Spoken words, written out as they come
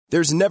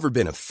There's never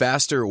been a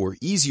faster or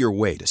easier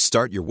way to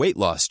start your weight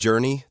loss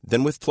journey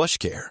than with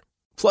PlushCare.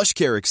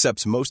 PlushCare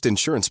accepts most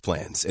insurance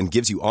plans and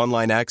gives you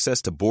online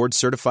access to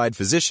board-certified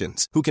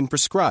physicians who can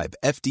prescribe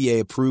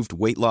FDA-approved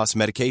weight loss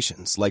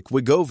medications like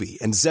Wegovy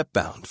and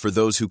Zepbound for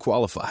those who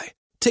qualify.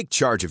 Take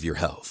charge of your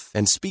health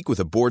and speak with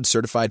a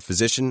board-certified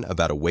physician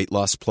about a weight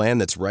loss plan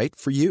that's right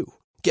for you.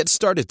 Get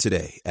started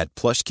today at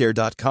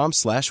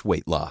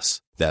plushcare.com/weight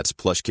loss. That's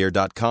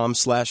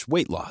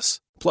plushcare.com/weight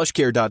loss.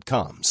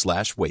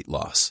 plushcare.com/weight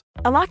loss.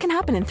 A lot can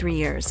happen in 3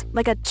 years,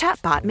 like a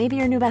chatbot may be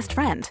your new best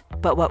friend.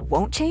 But what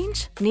won't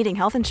change? Needing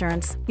health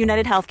insurance.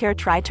 United Healthcare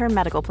Tri-Term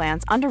Medical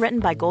Plans,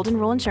 underwritten by Golden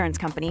Rule Insurance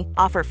Company,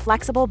 offer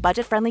flexible,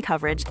 budget-friendly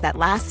coverage that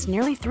lasts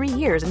nearly 3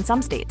 years in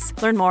some states.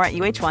 Learn more at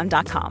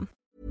uh1.com.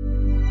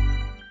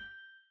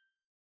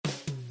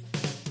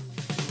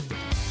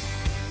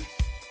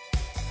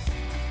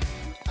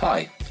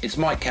 Hi, it's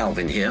Mike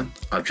Calvin here.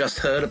 I've just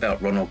heard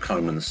about Ronald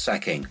Koeman's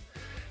sacking.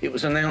 It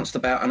was announced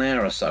about an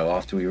hour or so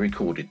after we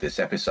recorded this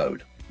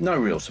episode. No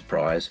real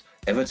surprise,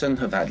 Everton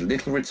have had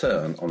little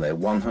return on their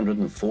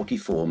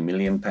 £144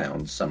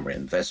 million summer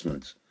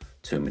investment.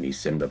 Too many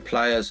similar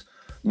players,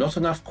 not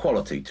enough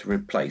quality to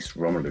replace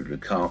Romelu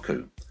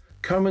Lukaku.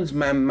 Koeman's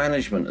man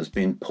management has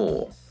been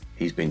poor.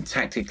 He's been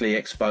tactically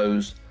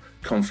exposed.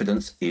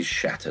 Confidence is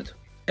shattered.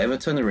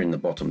 Everton are in the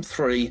bottom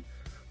three.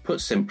 Put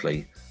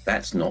simply,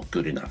 that's not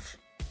good enough.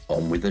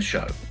 On with the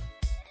show.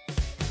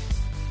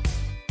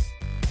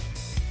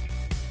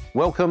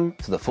 Welcome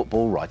to the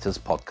Football Writers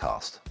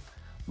Podcast.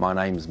 My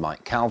name's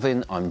Mike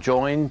Calvin. I'm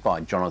joined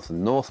by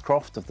Jonathan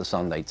Northcroft of the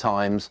Sunday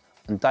Times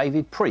and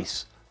David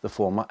Preece, the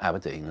former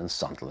Aberdeen and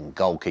Sunderland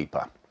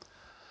goalkeeper.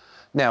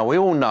 Now, we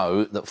all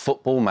know that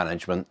football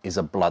management is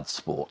a blood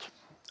sport.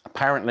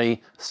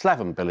 Apparently,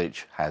 Slaven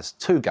Bilic has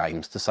 2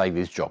 games to save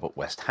his job at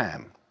West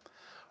Ham.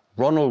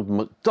 Ronald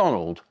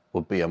McDonald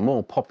would be a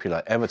more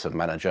popular Everton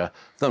manager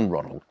than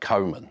Ronald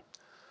Koeman.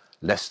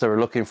 Leicester are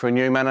looking for a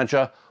new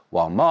manager,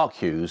 while Mark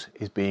Hughes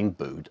is being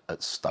booed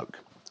at Stoke.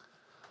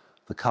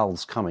 The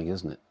cull's coming,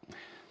 isn't it?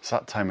 It's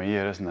that time of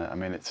year, isn't it? I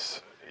mean,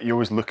 you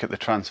always look at the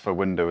transfer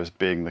window as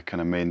being the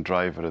kind of main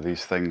driver of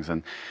these things,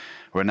 and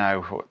we're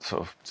now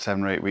sort of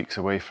 7 or 8 weeks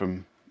away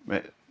from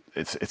it.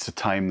 It's a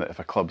time that if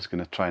a club's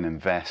going to try and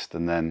invest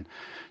and then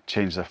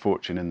change their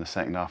fortune in the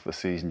second half of the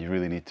season, you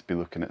really need to be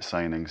looking at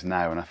signings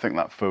now. And I think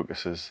that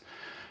focuses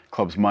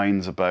clubs'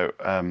 minds about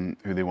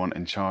who they want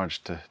in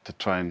charge to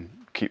try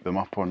and keep them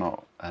up or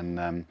not.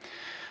 And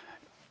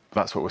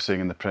that's what we're seeing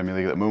in the Premier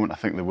League at the moment. I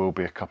think there will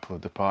be a couple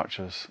of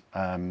departures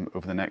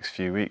over the next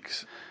few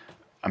weeks.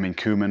 I mean,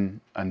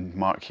 Koeman and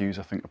Mark Hughes,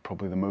 I think, are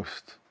probably the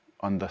most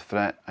under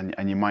threat.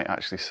 And you might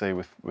actually say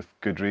with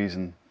good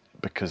reason,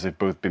 because they've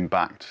both been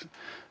backed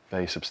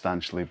very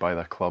substantially by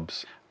their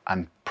clubs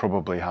and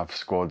probably have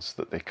squads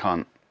that they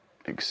can't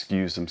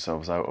excuse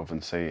themselves out of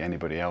and say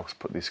anybody else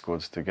put these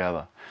squads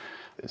together.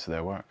 It's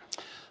their work.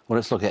 Well,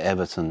 let's look at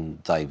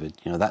Everton, David.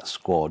 You know, that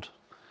squad,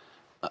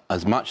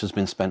 as much has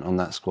been spent on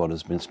that squad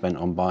has been spent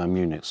on Bayern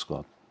Munich's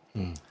squad.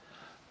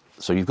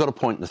 So you've got to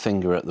point the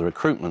finger at the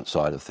recruitment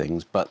side of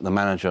things, but the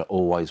manager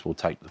always will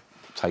take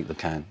the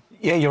can.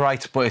 Yeah, you're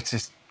right, but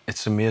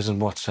it's amazing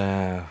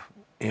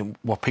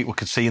what people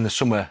could see in the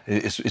summer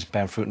is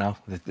bearing fruit now.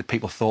 The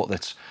people thought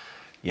that,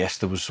 yes,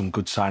 there was some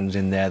good signs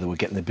in there, they were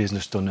getting the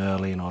business done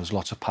early, there's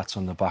lots of pats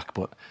on the back,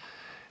 but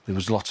there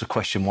was lots of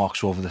question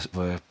marks over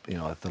the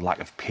lack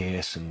of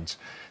pace and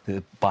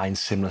the buying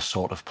similar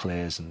sort of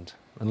players, and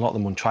a lot of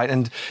them untried.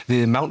 And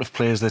the amount of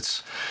players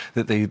that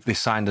they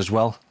signed as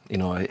well,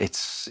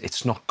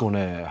 it's not going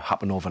to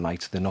happen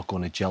overnight. They're not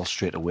going to gel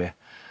straight away.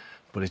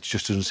 But it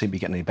just doesn't seem to be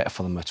getting any better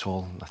for them at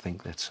all. And I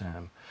think that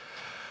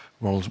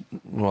Ronald,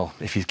 well,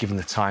 if he's given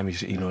the time,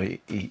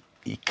 he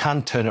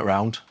can turn it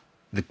around.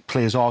 The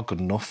players are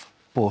good enough,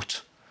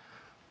 but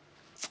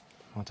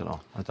I don't know.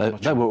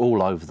 They were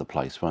all over the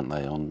place, weren't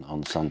they,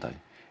 on Sunday?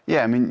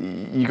 Yeah, I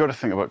mean, you got to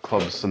think about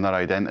clubs and their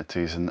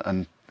identities,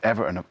 and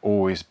Everton have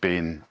always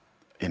been,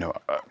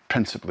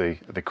 principally,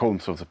 they call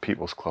themselves a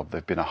people's club.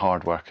 They've been a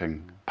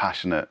hard-working,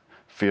 passionate,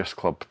 fierce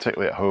club,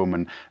 particularly at home,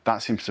 and that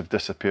seems to have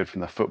disappeared from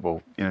their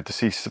football. To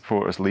see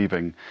supporters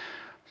leaving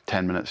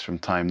 10 minutes from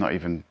time, not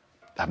even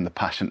having the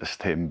passion to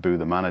stay and boo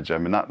the manager, I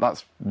mean,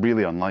 that's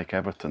really unlike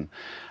Everton.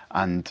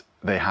 And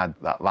they had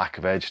that lack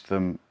of edge to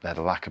them. They had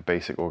a lack of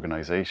basic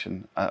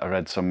organisation. I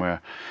read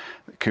somewhere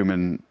that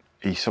Koeman,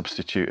 he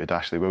substituted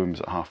Ashley Williams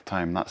at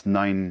half-time. That's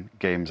 9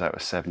 games out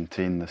of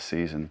 17 this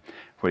season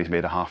where he's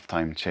made a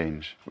half-time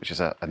change, which is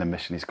an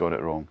admission he's got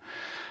it wrong.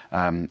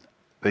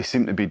 They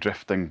seem to be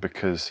drifting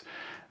because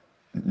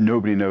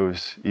nobody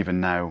knows, even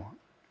now,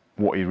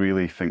 what he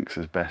really thinks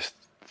is best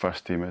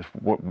first team is,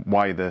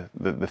 why the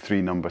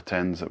 3 number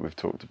 10s that we've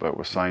talked about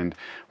were signed,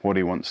 what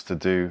he wants to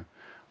do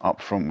up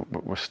front,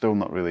 but we're still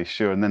not really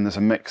sure. And then there's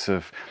a mix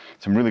of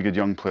some really good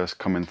young players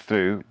coming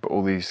through, but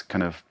all these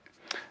kind of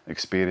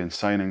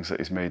experienced signings that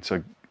he's made.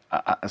 So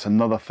it's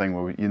another thing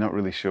where you're not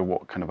really sure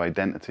what kind of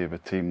identity of a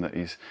team that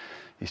he's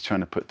trying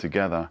to put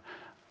together.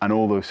 And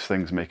all those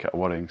things make it a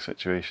worrying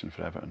situation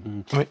for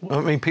Everton.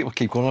 I mean, people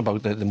keep going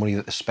about the money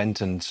that they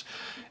spent and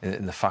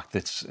the fact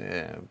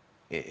that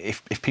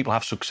if people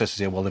have success,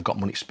 they say, well, they've got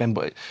money to spend.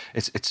 But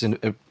it's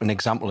an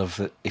example of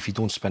that if you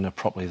don't spend it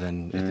properly,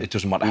 then it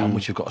doesn't matter how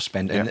much you've got to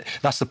spend. Yeah. And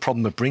that's the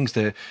problem it brings.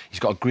 He's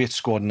got a great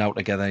squad now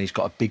together. He's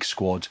got a big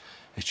squad.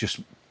 It's just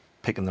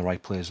picking the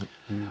right players.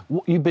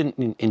 You've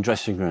been in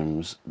dressing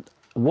rooms.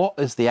 What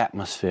is the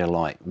atmosphere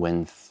like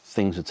when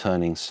things are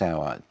turning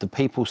sour? Do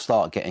people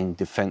start getting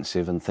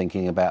defensive and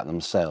thinking about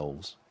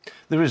themselves?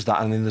 There is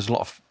that, and then there's a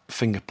lot of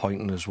finger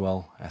pointing as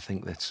well. I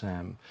think that's,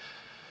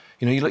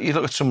 you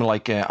look at someone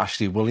like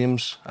Ashley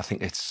Williams. I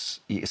think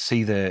you can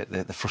see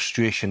the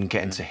frustration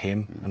getting to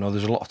him. I know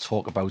there's a lot of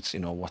talk about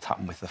what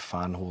happened with the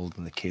fan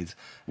holding the kid.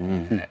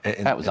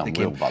 That was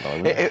unreal, by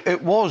the way.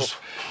 It was,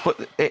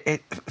 but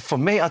for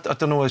me, I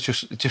don't know. It's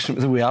just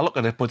the way I look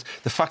at it. But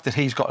the fact that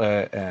he's got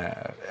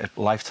a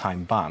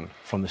lifetime ban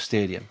from the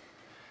stadium.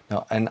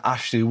 Now, and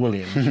Ashley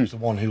Williams was the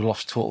one who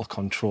lost total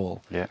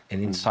control. Yeah.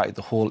 And inside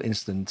the whole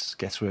incident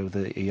gets away with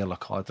a yellow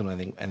card. I don't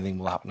know anything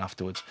will happen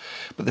afterwards.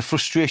 But the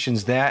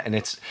frustration's there, and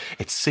it's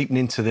seeping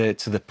into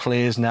the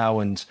players now,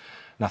 and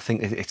I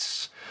think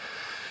it's.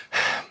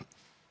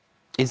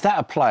 Is that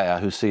a player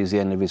who sees the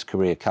end of his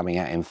career coming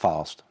at him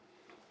fast?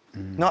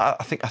 No,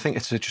 I think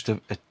it's just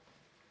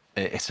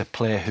it's a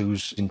player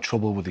who's in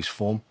trouble with his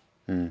form,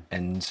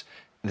 and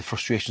the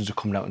frustrations are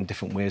coming out in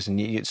different ways, and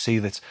you see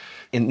that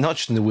not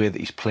just in the way that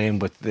he's playing,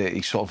 but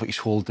his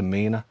whole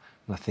demeanour.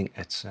 And I think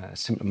it's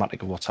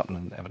symptomatic of what's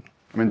happening at Everton.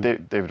 I mean,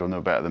 David will know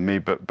better than me,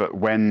 but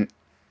when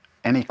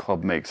any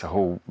club makes a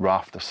whole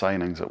raft of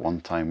signings at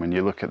one time, when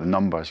you look at the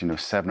numbers,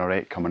 7 or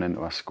 8 coming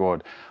into a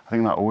squad, I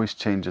think that always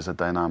changes the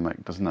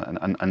dynamic, doesn't it?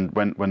 And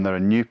when there are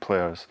new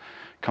players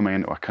coming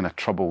into a kind of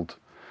troubled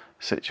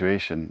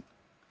situation,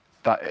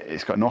 that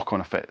it's got a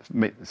knock-on effect.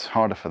 It's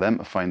harder for them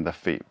to find their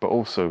feet, but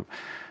also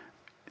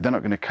they're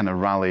not going to kind of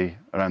rally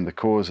around the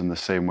cause in the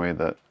same way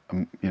that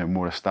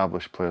more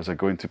established players are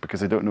going to, because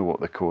they don't know what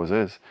the cause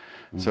is.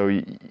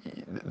 So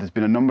there's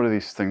been a number of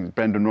these things.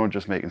 Brendan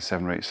Rodgers making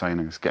 7 or 8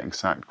 signings, getting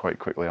sacked quite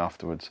quickly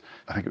afterwards.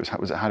 I think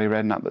was it Harry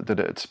Redknapp that did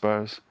it at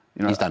Spurs?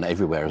 He's done it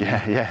everywhere,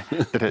 hasn't he? Yeah.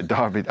 Did it at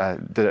Derby,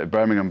 did it at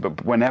Birmingham.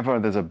 But whenever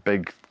there's a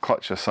big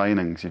clutch of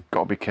signings, you've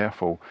got to be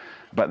careful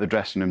about the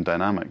dressing room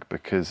dynamic,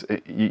 because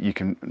you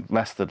can,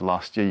 Leicester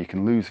last year, you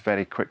can lose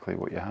very quickly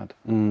what you had.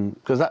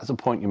 Because that's the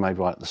point you made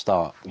right at the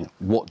start.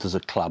 What does a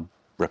club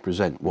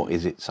represent? What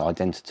is its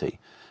identity?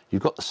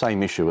 You've got the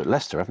same issue at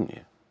Leicester, haven't you?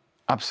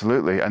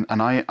 Absolutely. And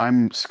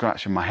I'm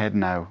scratching my head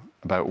now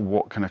about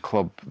what kind of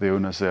club the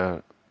owners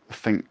there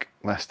think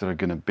Leicester are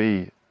going to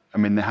be. I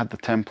mean, they had the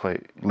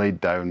template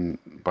laid down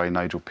by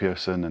Nigel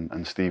Pearson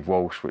and Steve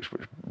Walsh, which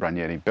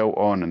Ranieri built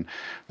on, and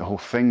the whole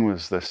thing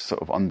was this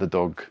sort of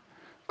underdog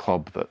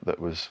club that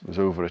was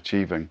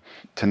overachieving.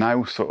 To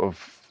now sort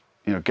of,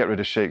 get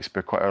rid of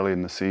Shakespeare quite early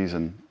in the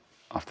season,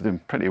 after doing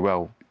pretty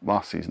well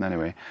last season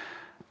anyway,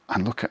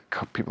 and look at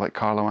people like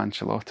Carlo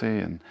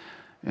Ancelotti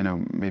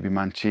and, maybe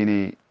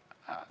Mancini.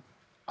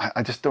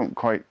 I just don't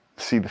quite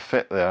see the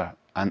fit there,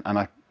 and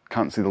I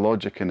can't see the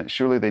logic in it.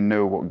 Surely they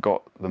know what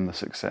got them the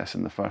success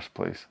in the first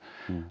place.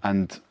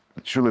 And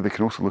surely they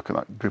can also look at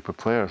that group of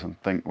players and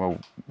think, well,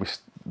 the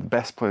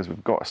best players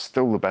we've got are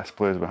still the best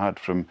players we had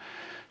from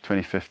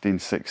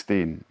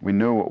 2015-16. We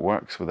know what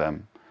works with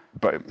them,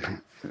 but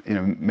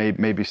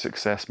maybe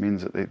success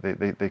means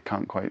that they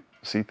can't quite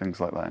see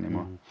things like that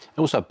anymore. It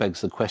also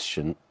begs the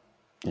question,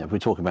 if we're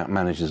talking about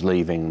managers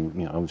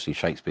leaving, obviously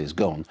Shakespeare's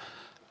gone,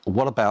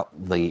 what about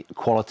the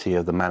quality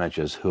of the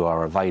managers who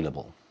are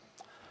available?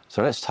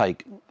 So let's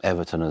take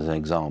Everton as an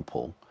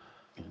example.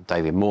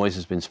 David Moyes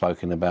has been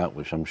spoken about,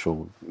 which I'm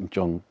sure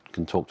John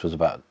can talk to us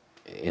about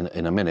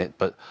in a minute,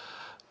 but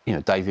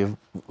David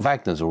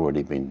Wagner's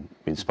already been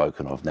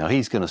spoken of. Now,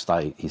 he's going to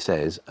stay, he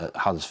says, at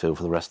Huddersfield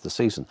for the rest of the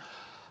season.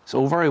 It's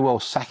all very well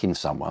sacking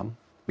someone,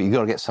 but you've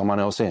got to get someone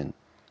else in.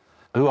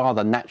 Who are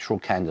the natural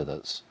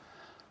candidates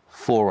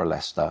for a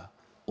Leicester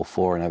or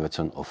for an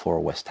Everton or for a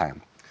West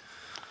Ham?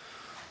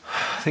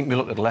 I think we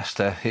look at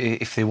Leicester,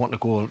 if they want to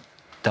go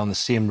down the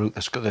same route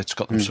that's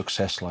got them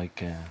success,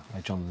 like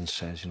Jonathan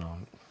says,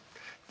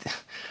 I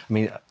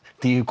mean,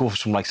 do you go for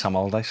someone like Sam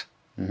Allardyce?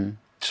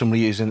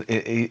 Somebody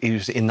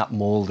who's in that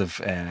mould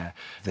of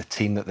the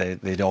team that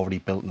they'd already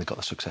built and they got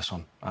the success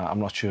on. I'm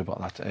not sure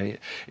about that.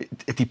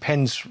 It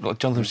depends, like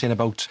Jonathan was saying,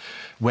 about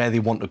where they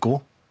want to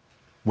go,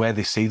 where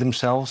they see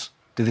themselves.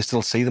 Do they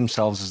still see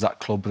themselves as that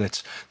club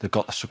they've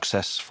got the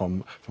success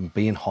from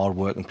being hard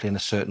work and playing a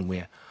certain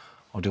way?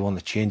 Or do they want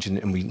to change?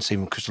 And we can see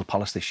with Crystal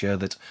Palace this year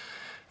that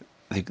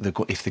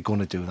if they're going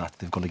to do that,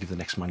 they've got to give the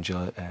next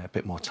manager a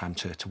bit more time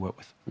to work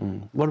with.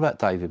 What about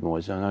David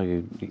Moyes? I know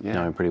you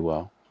know him pretty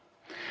well.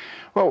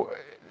 Well,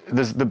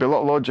 there'll be a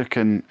lot of logic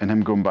in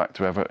him going back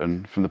to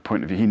Everton from the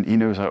point of view he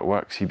knows how it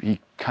works. He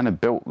kind of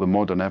built the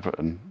modern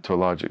Everton to a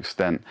large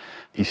extent.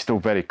 He's still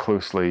very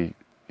closely,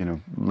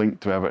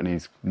 linked to Everton. He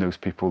knows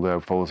people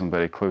there, follows them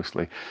very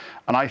closely,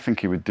 and I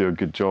think he would do a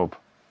good job.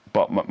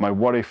 But my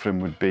worry for him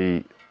would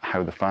be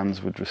how the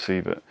fans would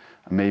receive it,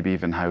 and maybe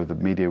even how the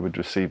media would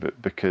receive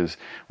it, because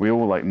we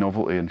all like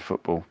novelty in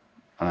football,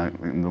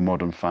 and the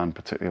modern fan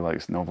particularly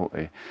likes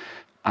novelty.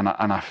 And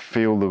I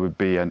feel there would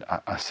be a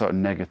sort of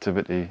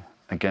negativity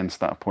against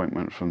that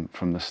appointment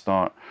from the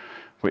start,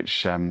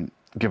 which,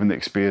 given the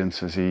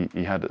experiences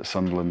he had at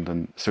Sunderland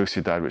and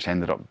Sociedad, which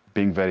ended up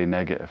being very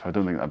negative, I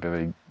don't think that'd be a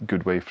very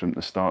good way for him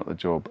to start the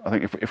job. I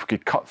think if we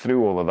could cut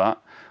through all of that,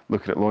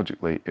 look at it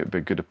logically, it would be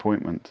a good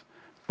appointment.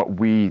 But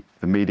we,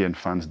 the media and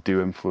fans,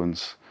 do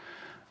influence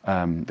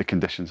the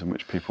conditions in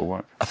which people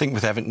work. I think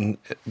with Everton,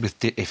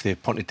 if they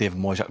appointed David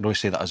Moyes, I could always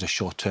say that as a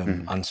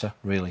short-term answer,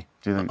 really.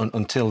 Do you think?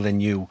 Until they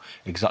knew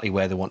exactly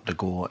where they want to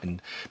go,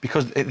 and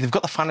because they've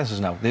got the finances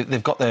now,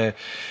 they've got the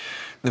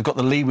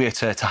leeway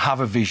to have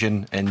a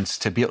vision and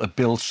to be able to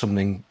build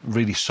something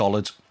really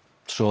solid.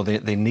 So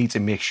they need to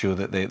make sure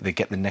that they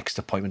get the next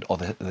appointment, or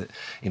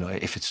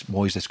if it's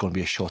Moyes, it's going to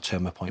be a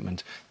short-term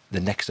appointment. The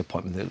next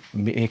appointment,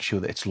 they make sure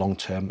that it's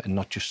long-term and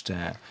not just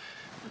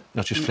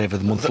flavour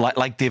of the month,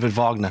 like David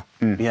Wagner.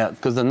 Yeah,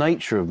 because the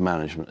nature of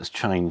management has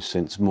changed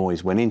since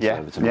Moyes went into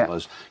Everton. Yeah. It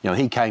was,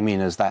 he came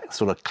in as that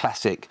sort of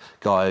classic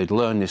guy who'd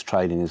learned his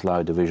trade in his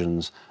lower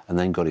divisions and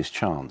then got his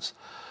chance.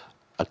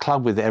 A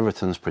club with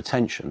Everton's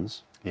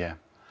pretensions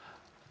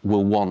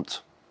will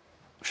want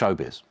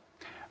showbiz.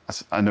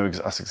 I know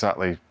that's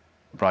exactly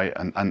right,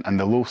 and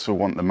they'll also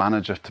want the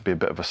manager to be a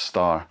bit of a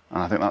star, and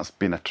I think that's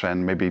been a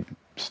trend, maybe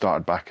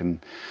started back when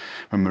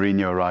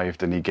Mourinho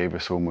arrived and he gave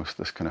us almost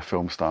this kind of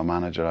film star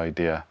manager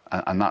idea,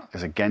 and that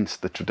is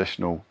against the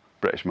traditional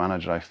British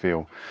manager, I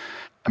feel.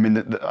 I mean,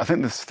 I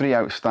think there's 3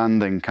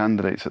 outstanding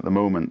candidates at the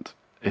moment.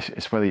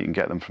 It's whether you can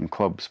get them from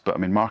clubs, but I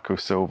mean, Marco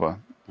Silva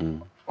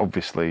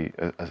obviously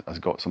has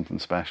got something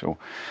special,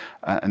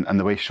 and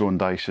the way Sean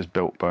Dyche has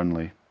built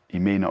Burnley, he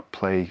may not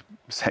play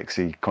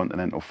sexy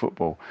continental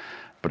football,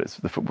 but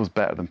the football's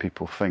better than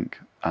people think,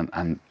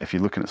 and if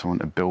you're looking at someone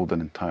to build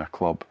an entire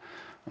club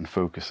and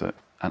focus it,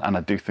 and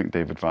I do think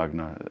David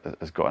Wagner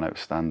has got an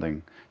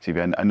outstanding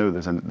CV. I know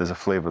there's a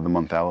flavour of the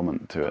month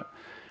element to it,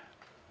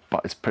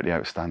 but it's pretty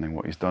outstanding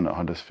what he's done at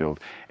Huddersfield.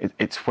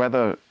 It's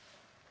whether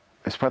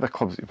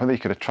clubs, whether you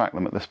could attract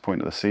them at this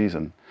point of the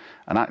season,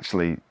 and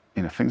actually,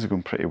 things are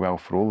going pretty well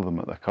for all of them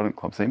at their current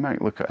clubs. They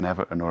might look at an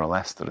Everton or a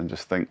Leicester and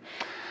just think,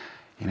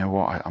 you know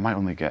what, I might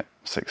only get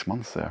 6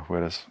 months there,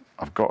 whereas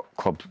I've got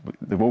clubs,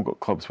 they've all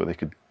got clubs where they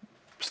could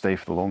stay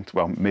for the long term.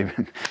 Well, maybe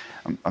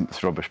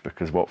it's rubbish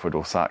because Watford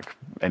will sack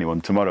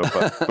anyone tomorrow,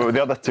 but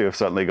the other two have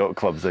certainly got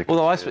clubs.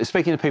 Although,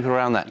 speaking to people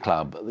around that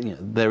club,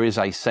 there is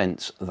a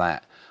sense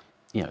that,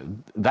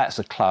 that's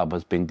a club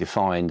has been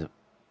defined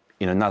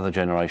in another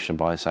generation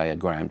by, say, a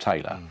Graham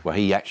Taylor, where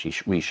he actually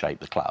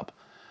reshaped the club.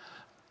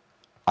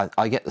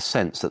 I get the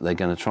sense that they're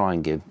going to try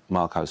and give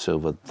Marco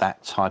Silva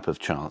that type of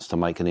chance to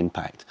make an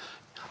impact.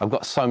 I've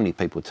got so many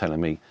people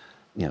telling me,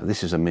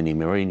 this is a mini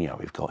Mourinho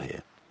we've got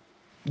here.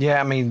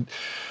 Yeah, I mean,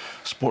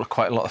 I spoke to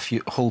quite a lot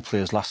of Hull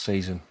players last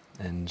season,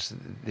 and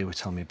they were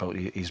telling me about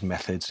his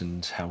methods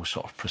and how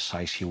sort of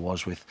precise he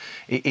was with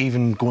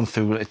even going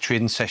through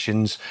training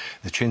sessions.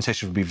 The training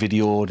sessions would be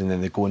videoed, and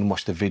then they'd go and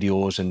watch the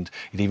videos, and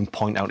he'd even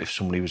point out if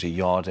somebody was a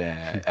yard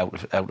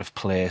out of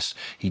place.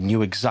 He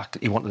knew exactly.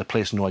 He wanted the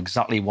players to know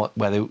exactly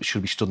where they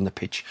should be stood on the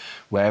pitch,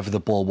 wherever the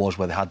ball was,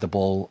 where they had the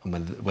ball,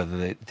 and whether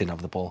they didn't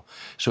have the ball.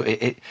 So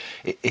it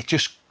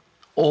just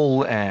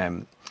all.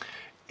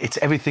 It's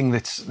everything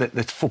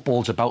that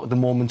football's about at the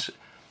moment.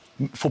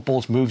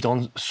 Football's moved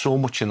on so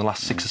much in the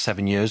last 6 or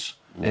 7 years.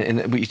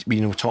 And we're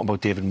talking about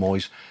David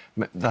Moyes.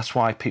 That's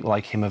why people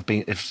like him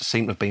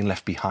seem to have been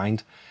left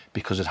behind,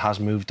 because it has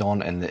moved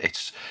on, and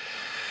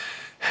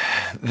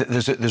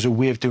there's a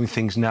way of doing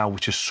things now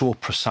which is so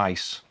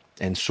precise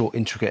and so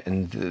intricate,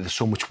 and there's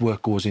so much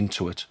work goes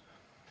into it.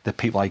 That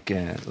people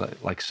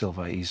like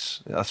Silva,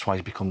 that's why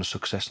he's become a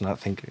success, and I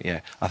think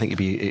it'd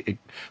be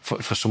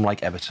for someone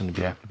like Everton, it'd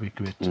be a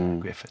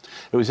great fit.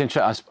 It was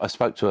interesting. I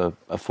spoke to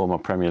a former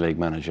Premier League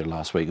manager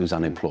last week who's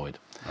unemployed,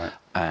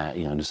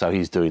 right. So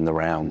he's doing the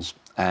rounds,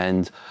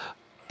 and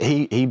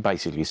he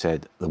basically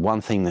said the one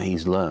thing that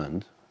he's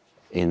learned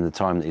in the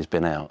time that he's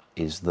been out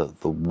is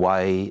that the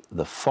way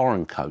the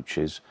foreign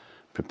coaches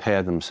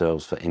prepare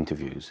themselves for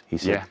interviews. He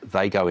said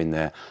they go in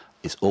there.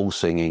 It's all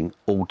singing,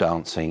 all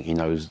dancing. He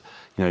knows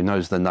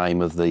the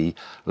name of the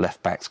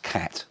left back's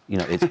cat.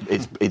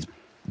 It's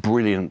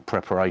brilliant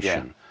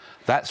preparation. Yeah.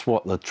 That's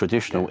what the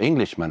traditional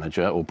English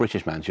manager or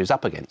British manager is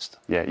up against.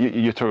 Yeah,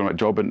 you're talking about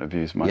job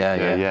interviews, Mike.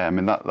 Yeah. I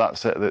mean,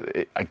 that's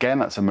it. Again,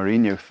 that's a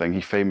Mourinho thing.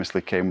 He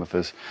famously came with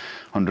his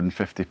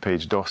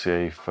 150-page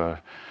dossier for.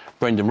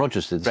 Brendan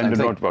Rodgers did the same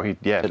thing. Well,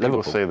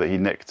 people say that he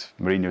nicked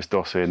Mourinho's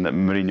dossier and that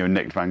Mourinho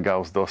nicked Van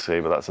Gaal's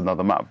dossier, but that's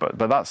another matter.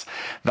 But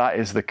that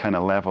is the kind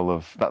of level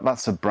of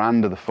that's the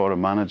brand of the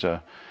foreign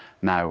manager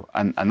now,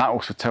 and that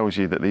also tells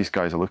you that these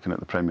guys are looking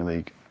at the Premier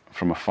League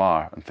from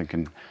afar and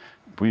thinking,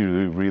 we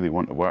really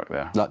want to work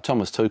there. Like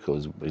Thomas Tuchel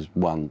is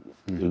one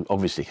who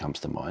obviously comes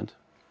to mind.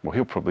 well,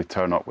 he'll probably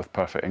turn up with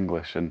perfect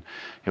English and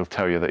he'll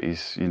tell you that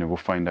he's, we'll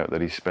find out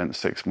that he's spent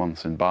 6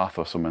 months in Bath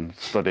or something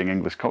studying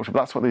English culture. But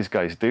that's what these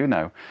guys do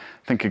now.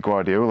 Think of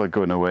Guardiola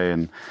going away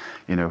and,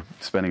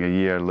 spending a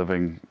year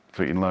living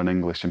so he can learn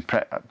English in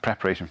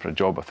preparation for a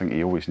job I think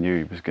he always knew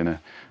he was going to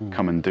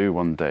come and do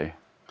one day.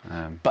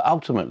 But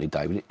ultimately,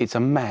 David, it's a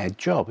mad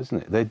job,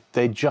 isn't it?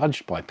 They're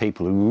judged by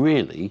people who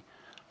really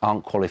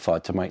aren't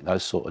qualified to make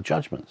those sort of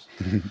judgments.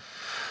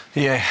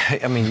 Yeah,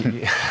 I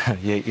mean,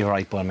 you're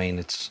right, but I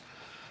mean,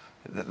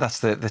 that's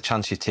the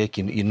chance you take.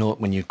 You know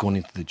when you're going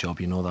into the job,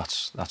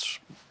 that's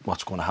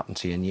what's going to happen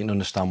to you, and you can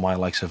understand why,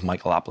 likes of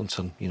Michael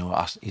Appleton,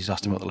 he's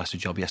asked about the Leicester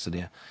job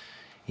yesterday.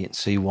 You can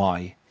see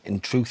why,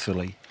 and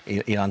truthfully,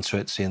 he'll answer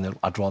it saying that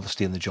I'd rather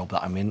stay in the job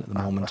that I'm in at the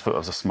moment. I thought that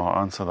was a smart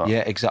answer. That.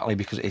 Yeah, exactly,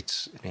 because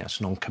it's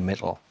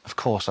non-committal. Of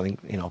course, I think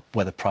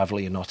whether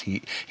privately or not,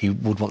 he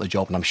would want the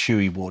job, and I'm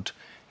sure he would.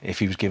 If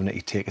he was given it,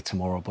 he'd take it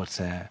tomorrow. But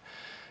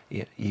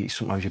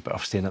sometimes you're better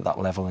off staying at that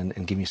level and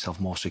giving yourself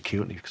more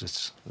security,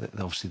 because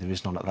obviously there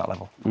is none at that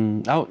level.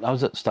 I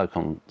was at Stoke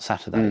on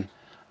Saturday,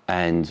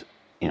 and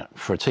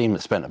for a team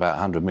that spent about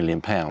 £100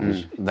 million,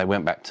 they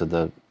went back to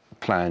the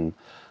Plan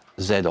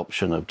Z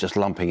option of just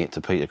lumping it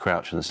to Peter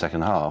Crouch in the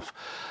second half.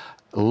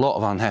 A lot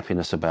of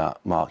unhappiness about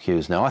Mark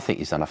Hughes. Now, I think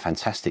he's done a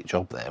fantastic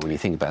job there when you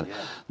think about it.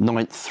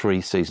 9th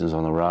 3 seasons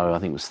on a row. I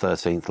think it was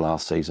 13th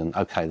last season.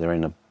 OK, they're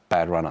in a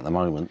bad run at the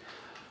moment.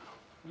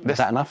 Is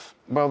that enough?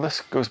 Well,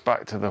 this goes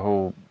back to the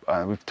whole...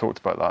 we've talked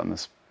about that in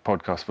this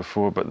podcast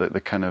before, but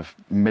the kind of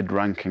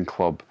mid-ranking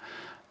club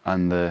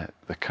and the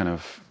kind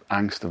of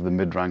angst of the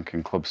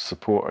mid-ranking club's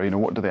supporter.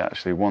 What do they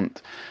actually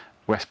want?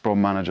 West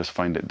Brom managers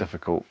find it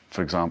difficult,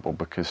 for example,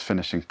 because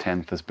finishing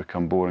 10th has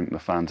become boring to the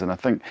fans. And I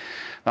think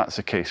that's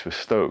the case with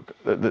Stoke.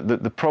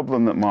 The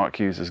problem that Mark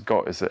Hughes has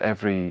got is that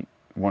every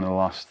one of the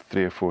last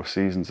 3 or 4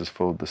 seasons has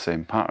followed the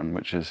same pattern,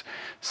 which is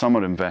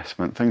summer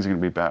investment, things are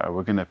going to be better,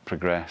 we're going to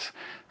progress,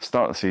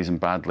 start the season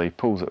badly,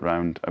 pulls it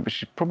round, which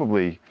he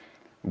probably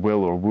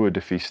will or would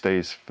if he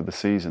stays for the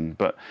season.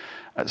 But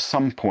at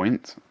some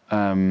point,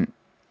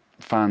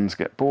 fans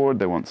get bored,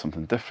 they want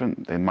something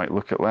different. They might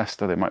look at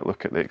Leicester, they might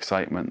look at the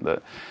excitement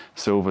that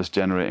Silva's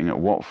generating at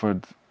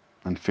Watford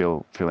and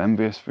feel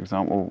envious, for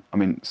example. I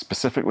mean,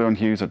 specifically on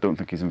Hughes, I don't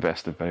think he's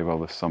invested very well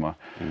this summer.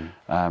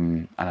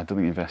 And I don't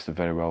think he invested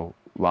very well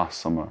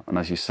last summer. And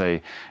as you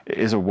say, it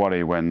is a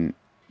worry when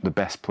the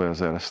best players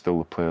there are still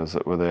the players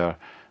that were there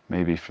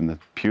maybe from the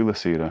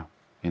Pulis era,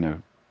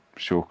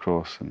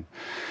 Shawcross and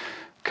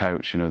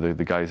Couch,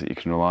 the guys that you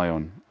can rely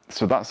on.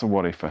 So that's a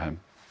worry for him.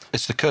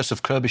 It's the curse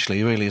of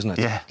Kirbishley, really, isn't it?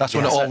 Yeah. That's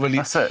when it all really.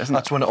 That's it, isn't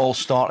that's it? when it all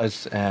started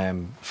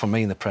for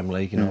me in the Premier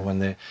League. When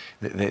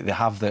they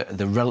have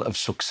the relative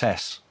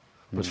success,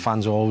 but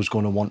fans are always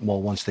going to want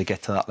more once they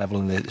get to that level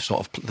and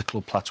the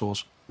club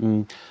plateaus.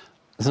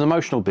 It's an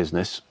emotional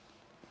business,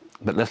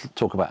 but let's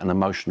talk about an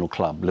emotional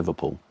club,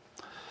 Liverpool.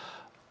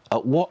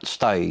 At what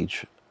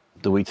stage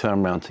do we turn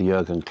around to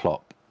Jurgen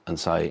Klopp and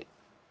say,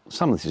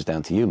 some of this is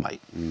down to you,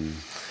 mate?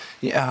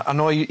 Yeah, I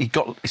know he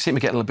seemed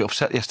to get a little bit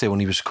upset yesterday when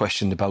he was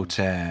questioned about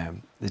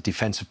the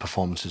defensive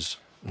performances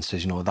and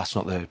says, that's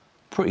not the...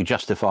 Pretty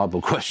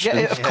justifiable question.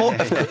 Yeah,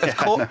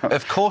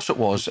 of course it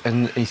was.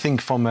 And you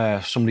think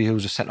from somebody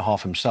who's a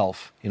centre-half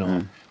himself,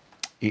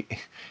 he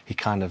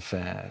kind of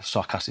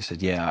sarcastically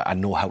said, yeah, I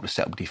know how to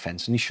set up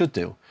defence, and he should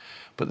do.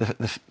 But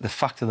the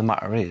fact of the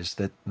matter is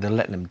that they're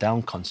letting him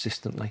down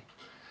consistently.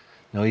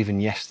 Even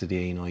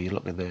yesterday, you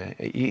look at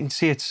you can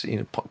see it's,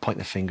 point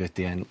the finger at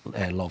the end,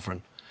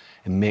 Lovren,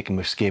 and make him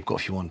a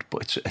scapegoat if you want,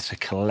 but it's a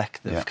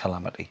collective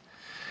calamity.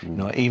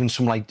 Even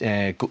someone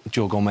like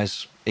Joe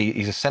Gomez,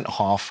 he's a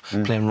centre-half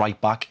playing right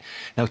back.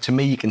 Now, to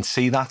me, you can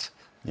see that.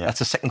 Yeah. That's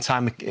the second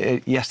time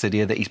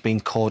yesterday that he's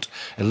been caught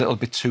a little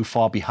bit too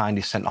far behind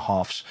his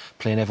centre-halves,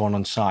 playing everyone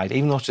on side.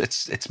 Even though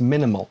it's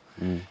minimal,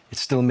 it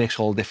still makes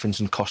all the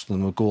difference in costing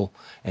them a goal.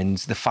 And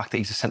the fact that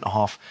he's a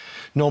centre-half,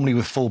 normally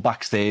with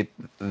full-backs, they're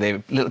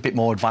a little bit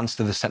more advanced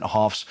to the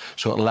centre-halves,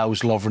 so it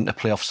allows Lovren to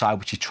play offside,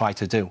 which he tried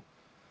to do.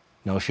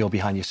 If you're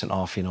behind your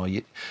centre-half,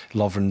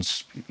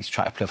 Lovren's he's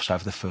trying to play offside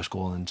for the first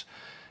goal, and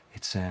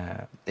it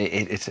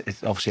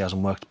obviously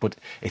hasn't worked. But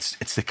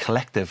it's the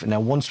collective. Now,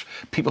 once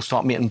people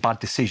start making bad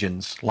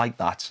decisions like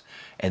that,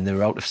 and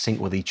they're out of sync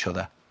with each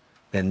other,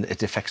 then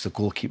it affects the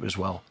goalkeeper as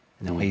well.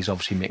 He's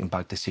obviously making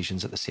bad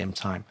decisions at the same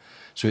time.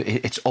 So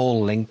it's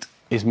all linked.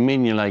 Is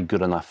Mignolet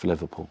good enough for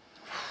Liverpool?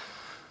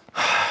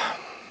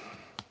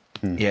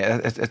 Yeah,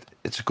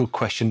 it's a good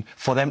question.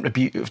 For them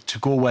to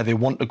go where they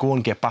want to go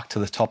and get back to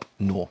the top,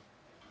 no.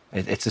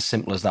 It's as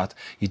simple as that.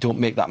 You don't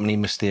make that many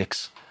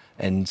mistakes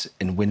and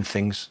win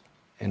things,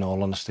 in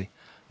all honesty.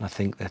 And I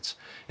think that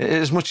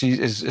as much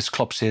as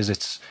Klopp says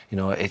it's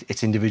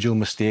individual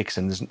mistakes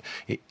and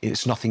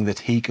it's nothing that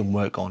he can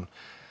work on,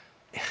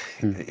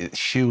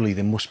 surely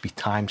there must be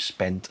time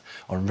spent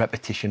on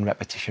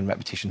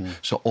repetition,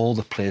 so all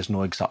the players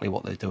know exactly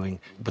what they're doing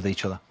with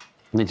each other.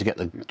 Need to get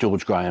the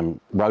George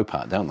Graham rope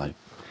out, don't they?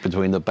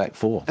 between the back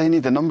four. They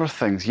need a number of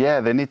things.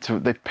 Yeah,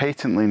 they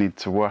patently need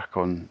to work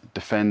on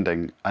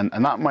defending,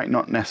 and that might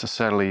not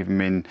necessarily even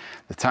mean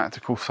the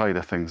tactical side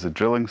of things, the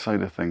drilling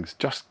side of things,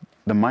 just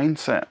the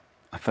mindset.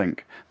 I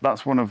think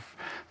that's one of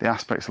the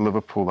aspects of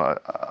Liverpool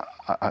that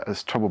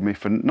has troubled me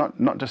for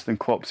not just in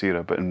Klopp's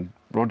era, but in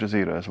Rodgers'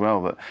 era as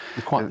well. That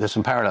there's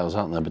some parallels,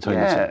 aren't there, between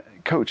the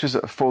two? Coaches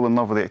that fall in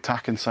love with the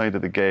attacking side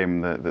of the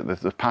game,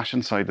 the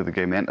passion side of the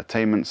game, the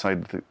entertainment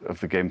side of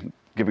the game,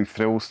 giving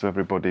thrills to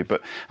everybody.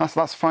 But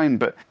that's fine.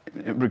 But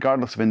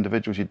regardless of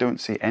individuals, you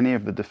don't see any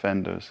of the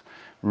defenders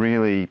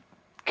really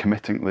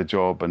committing to the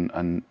job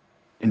and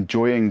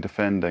enjoying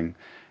defending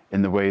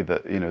in the way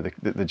that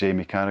the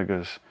Jamie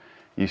Carragher's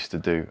used to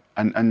do.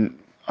 And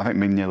I think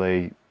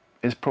Mignolet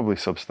is probably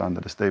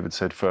substandard, as David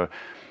said, for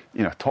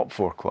a top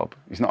four club.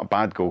 He's not a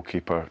bad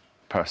goalkeeper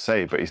per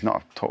se, but he's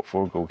not a top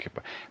four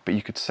goalkeeper. But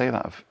you could say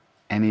that of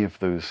any of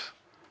those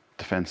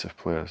defensive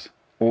players,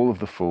 all of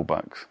the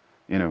fullbacks,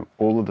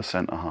 all of the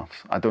centre halves.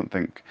 I don't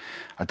think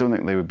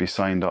they would be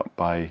signed up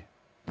by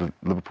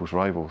Liverpool's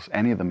rivals,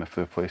 any of them, if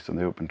they were placed on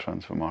the open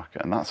transfer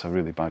market, and that's a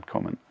really bad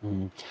comment.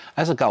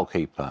 As a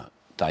goalkeeper,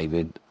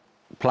 David,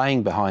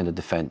 playing behind a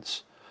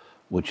defence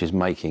which is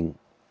making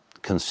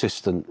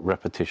consistent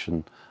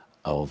repetition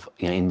of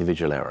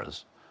individual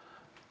errors,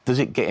 does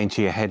it get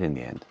into your head in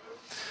the end?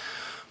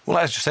 Well,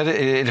 as you said,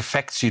 it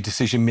affects your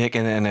decision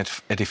making, and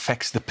it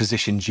affects the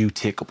positions you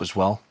take up as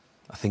well.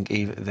 I think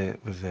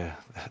was it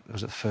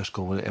the first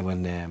goal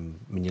when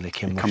Mignolet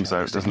came? It comes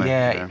out, doesn't it?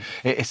 Yeah.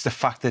 It's the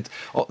fact that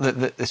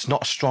it's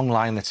not a strong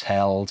line that's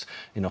held.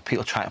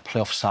 People trying to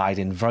play offside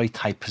in very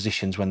tight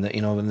positions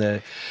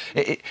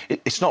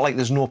it's not like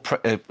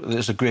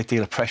there's a great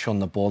deal of pressure on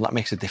the ball. That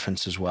makes a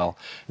difference as well.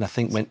 And I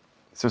think when.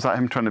 So is that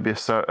him trying to be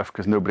assertive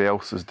because nobody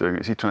else is doing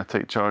it? Is he trying to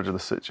take charge of the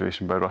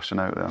situation by rushing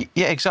out there?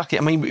 Yeah, exactly.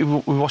 I mean,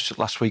 we watched it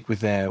last week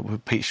with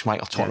Peter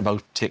Schmeichel talking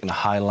about taking a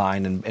high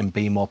line and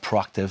being more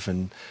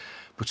proactive.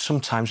 But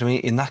sometimes,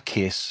 in that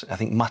case, I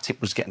think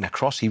Matip was getting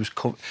across.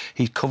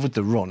 He covered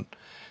the run.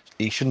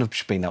 He shouldn't have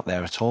just been out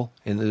there at all.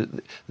 There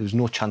was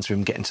no chance of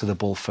him getting to the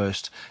ball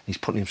first. He's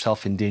putting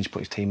himself in danger,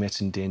 putting his teammates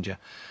in danger.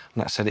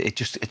 And that said,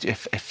 it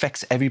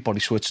affects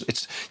everybody. So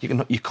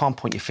you can't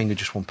point your finger at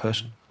just one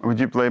person. Would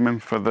you blame him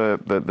for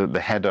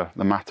the header,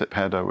 the Matip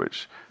header,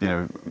 which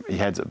he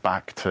heads it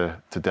back to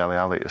Dele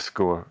Alli to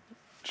score?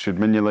 Should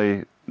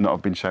Mignolet not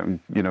have been shouting,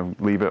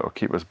 leave it or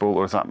keep us ball,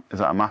 or is that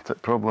a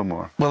Matip problem?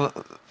 Or well,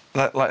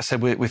 like I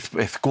said, with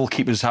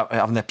goalkeepers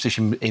having their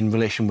position in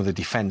relation with the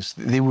defence,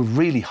 they were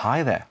really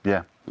high there.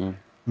 Yeah.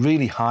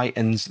 Really high,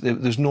 and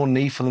there's no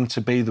need for them to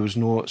be. There was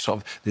no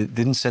they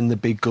didn't send the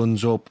big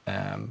guns up.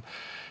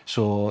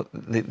 So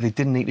they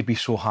didn't need to be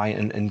so high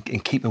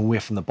and keep them away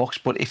from the box.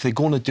 But if they're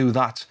going to do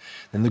that,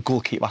 then the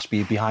goalkeeper has to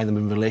be behind them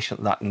in relation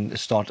to that and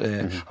start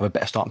have a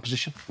better starting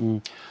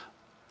position.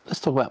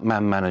 Let's talk about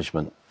man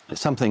management. It's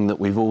something that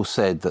we've all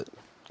said that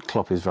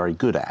Klopp is very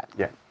good at.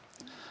 Yeah.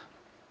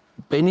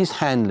 But in his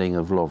handling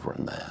of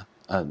Lovren there,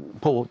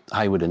 Paul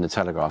Hayward in the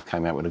Telegraph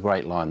came out with a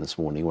great line this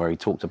morning where he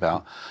talked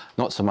about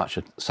not so much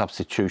a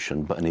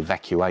substitution but an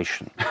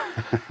evacuation.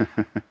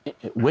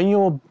 When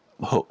you're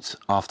hooked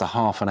after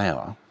half an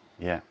hour,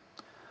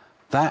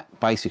 that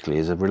basically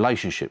is a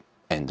relationship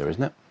ender,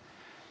 isn't it?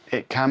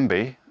 It can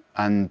be,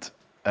 and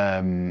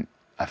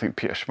I think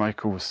Peter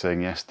Schmeichel was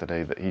saying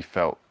yesterday that he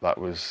felt that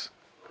was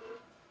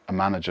a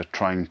manager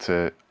trying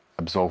to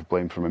absolve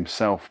blame from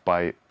himself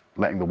by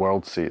letting the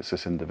world see it's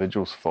this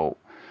individual's fault,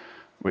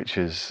 which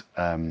is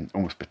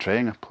almost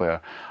betraying a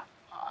player.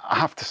 I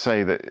have to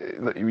say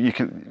that you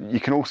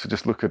can also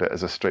just look at it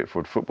as a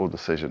straightforward football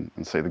decision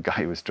and say the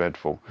guy was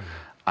dreadful.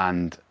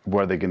 And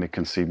were they going to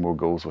concede more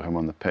goals with him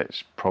on the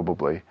pitch?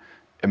 Probably.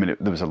 I mean,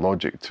 there was a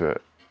logic to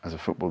it as a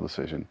football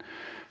decision.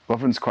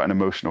 Lovren's quite an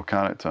emotional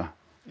character.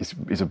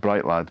 He's a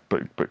bright lad,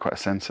 but quite a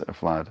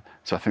sensitive lad.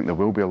 So I think there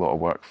will be a lot of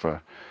work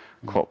for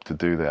Klopp to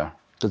do there.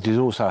 But he's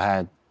also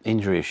had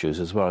injury issues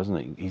as well,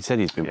 hasn't he? He said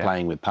he's been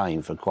playing with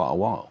pain for quite a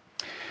while.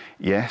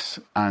 Yes,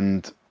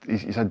 and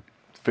he's had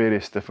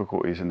various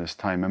difficulties in his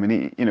time. I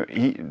mean,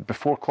 he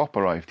before Klopp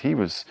arrived, he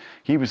was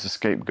the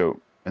scapegoat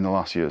in the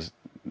last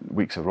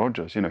weeks of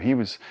Rodgers. He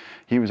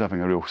was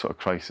having a real sort of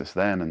crisis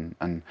then,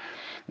 and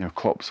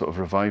Klopp sort of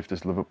revived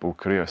his Liverpool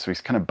career. So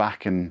he's kind of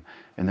back in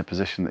the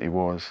position that he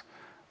was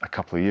a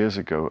couple of years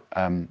ago.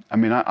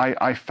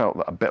 I felt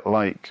that a bit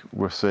like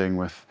we're seeing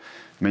with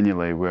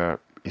Mignolet, where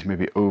he's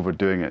maybe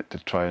overdoing it to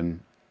try and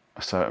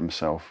assert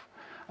himself.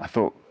 I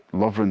thought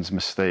Lovren's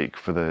mistake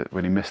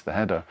when he missed the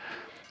header,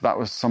 that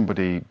was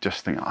somebody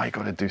just thinking, I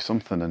got to do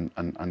something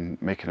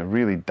and making a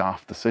really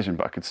daft decision.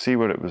 But I could see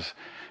where it was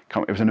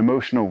an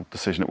emotional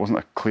decision. It wasn't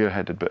a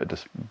clear-headed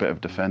bit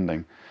of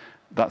defending.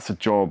 That's a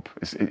job.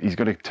 He's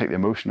got to take the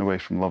emotion away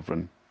from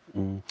Lovren.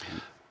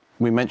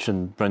 We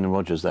mentioned Brendan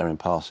Rodgers there in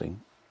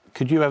passing.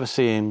 Could you ever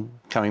see him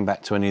coming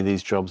back to any of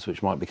these jobs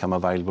which might become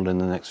available in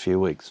the next few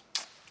weeks?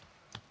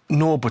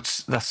 No,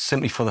 but that's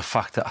simply for the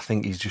fact that I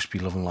think he's just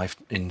been loving life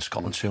in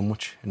Scotland so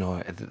much.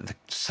 The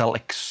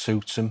Celtic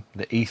suits him,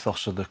 the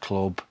ethos of the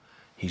club.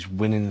 He's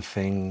winning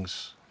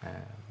things.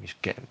 He's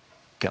getting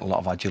getting a lot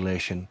of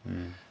adulation.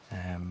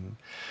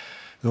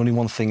 The only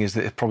one thing is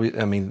that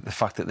the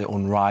fact that they're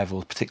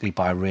unrivaled, particularly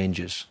by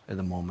Rangers at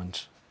the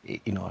moment,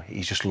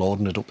 he's just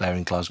loading it up there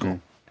in Glasgow.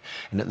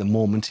 And at the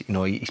moment,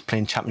 he's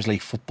playing Champions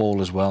League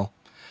football as well.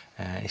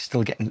 He's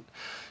still getting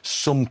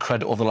some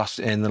credit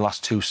in the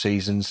last 2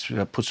 seasons.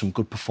 Put some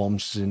good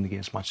performances in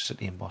against Manchester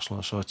City and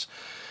Barcelona. So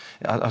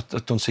I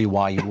don't see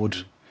why he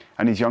would.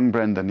 And he's young,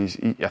 Brendan. I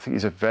think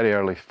he's a very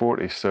early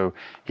 40s, so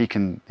he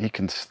can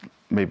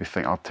maybe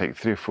think, I'll take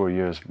 3 or 4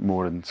 years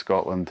more in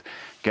Scotland,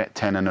 get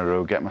 10 in a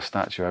row, get my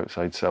statue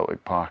outside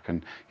Celtic Park,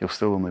 and he'll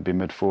still only be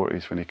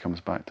mid-40s when he comes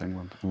back to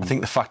England. I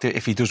think the fact that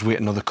if he does wait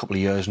another couple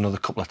of years, another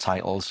couple of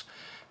titles,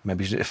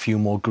 maybe a few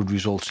more good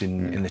results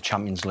in the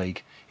Champions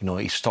League,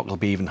 his stock will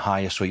be even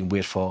higher, so he can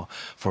wait for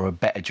a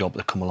better job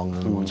to come along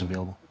than the ones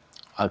available.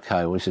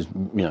 OK, well, this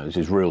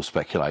is real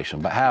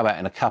speculation, but how about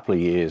in a couple of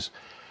years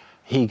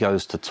he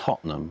goes to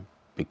Tottenham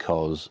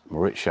because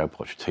Mauricio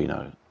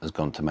Pochettino has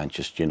gone to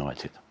Manchester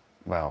United?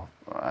 Well,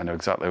 I know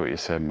exactly what you're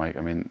saying, Mike.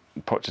 I mean,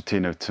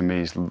 Pochettino to me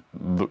has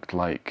looked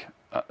like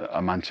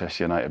a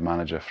Manchester United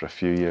manager for a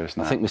few years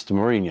now. I think Mr.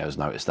 Mourinho's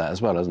noticed that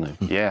as well, hasn't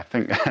he? Yeah,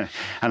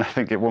 I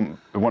think it wouldn't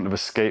have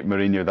escaped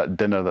Mourinho, that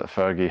dinner that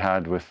Fergie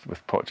had with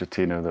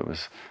Pochettino that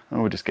was,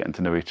 we're just getting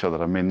to know each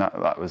other. I mean,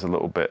 that was a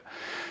little bit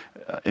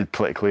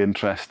politically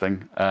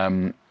interesting.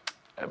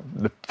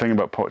 The thing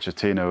about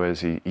Pochettino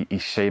is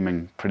he's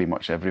shaming pretty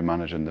much every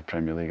manager in the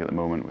Premier League at the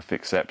moment, with the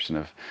exception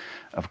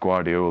of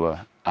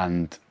Guardiola,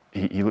 and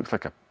he looks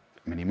like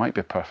he might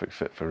be a perfect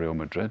fit for Real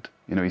Madrid.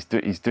 He's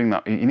doing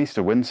that. He needs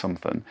to win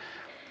something.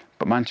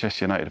 But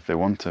Manchester United, if they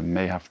want to,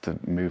 may have to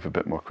move a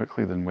bit more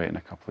quickly than waiting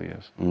a couple of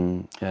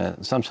years. Yeah,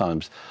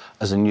 sometimes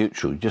as a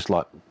neutral, just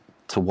like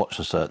to watch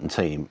a certain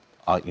team.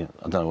 I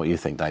don't know what you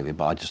think, David,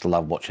 but I just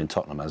love watching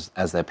Tottenham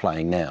as they're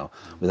playing now,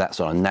 with that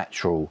sort of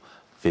natural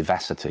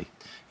vivacity.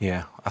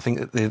 Yeah, I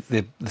think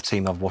the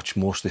team I've watched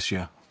most this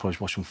year, probably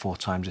watched them 4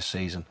 times this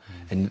season.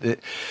 And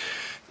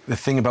the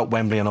thing about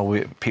Wembley, I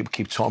know people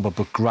keep talking about,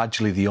 but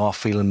gradually they are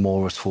feeling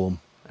more at home.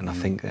 And I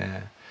think,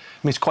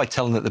 it's quite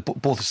telling that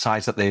both the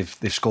sides that they've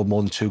scored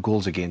more than 2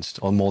 goals against,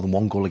 or more than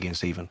 1 goal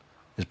against even,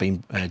 has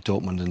been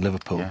Dortmund and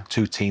Liverpool. Yeah.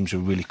 2 teams who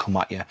really come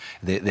at you.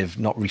 They've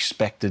not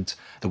respected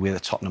the way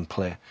that Tottenham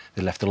play.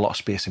 They left a lot of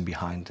space in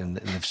behind, and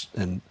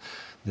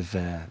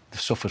they've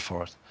suffered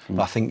for it.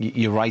 But I think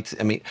you're right.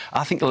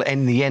 I think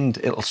in the end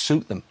it'll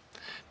suit them,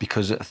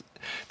 because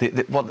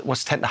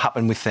what's tend to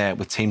happen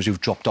with teams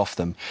who've dropped off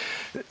them,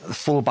 the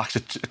full-backs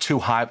are too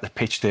high up the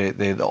pitch.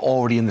 They're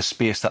already in the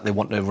space that they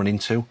want to run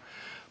into.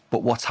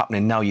 But what's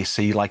happening now, you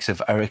see likes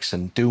of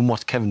Eriksen doing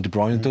what Kevin De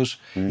Bruyne does.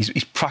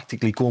 He's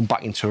practically going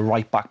back into a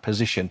right-back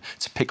position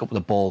to pick up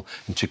the ball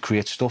and to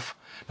create stuff.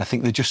 And I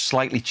think they're just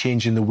slightly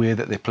changing the way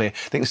that they play.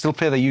 They can still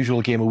play their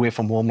usual game away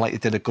from home like they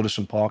did at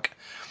Goodison Park,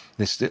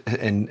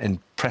 and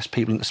press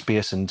people into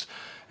space and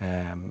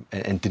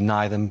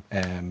deny them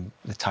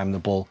the time of the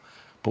ball.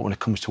 But when it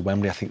comes to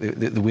Wembley, I think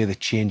the way they're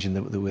changing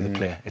the way they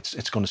play,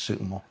 it's going to suit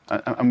them more.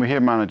 And we hear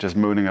managers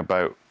moaning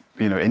about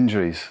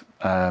injuries.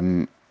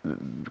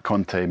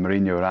 Conte,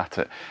 Mourinho are at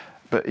it,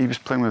 but he was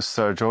playing with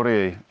Serge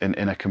Aurier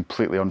in a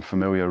completely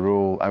unfamiliar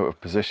role, out of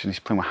position.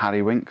 He's playing with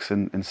Harry Winks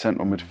in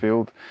central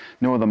midfield.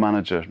 No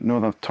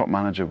other top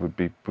manager would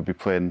be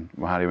playing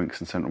with Harry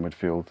Winks in central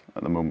midfield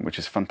at the moment, which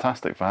is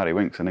fantastic for Harry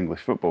Winks in English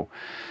football.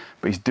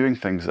 But he's doing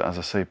things that, as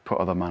I say, put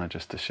other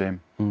managers to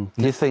shame. Do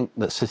you think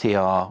that City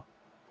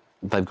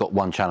they've got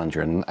one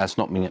challenger, and that's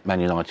not Man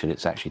United,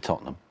 it's actually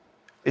Tottenham?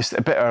 It's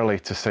a bit early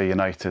to say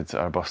United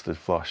are busted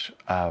flush,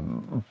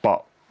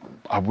 but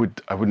I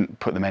wouldn't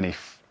put them any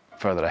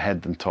further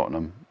ahead than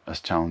Tottenham as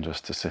challengers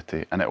to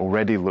City. And it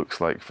already looks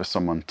like for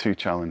someone to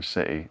challenge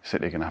City are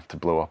going to have to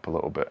blow up a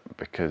little bit,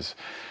 because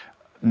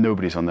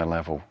nobody's on their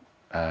level,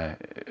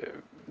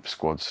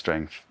 squad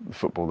strength, the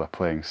football they're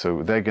playing.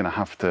 So they're going to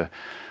have to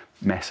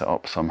mess it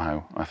up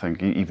somehow. I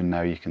think even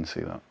now you can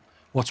see that.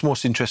 What's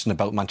most interesting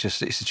about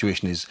Manchester City's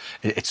situation is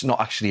it's not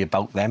actually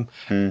about them.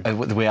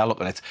 The way I look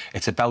at it,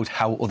 it's about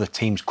how other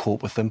teams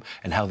cope with them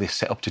and how they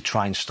set up to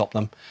try and stop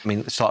them.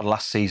 At the start of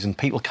last season,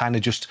 people kind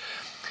of just...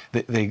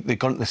 They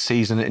got into the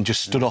season and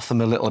just stood off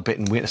them a little bit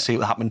and wait to see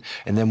what happened.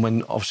 And then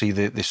when, obviously,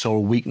 they saw a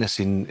weakness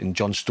in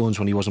John Stones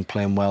when he wasn't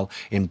playing well,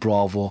 in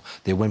Bravo,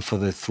 they went for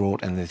the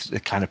throat and they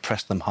kind of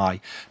pressed them high.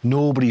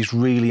 Nobody's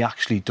really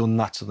actually done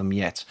that to them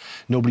yet.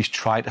 Nobody's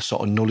tried to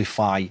sort of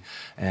nullify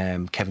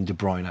Kevin De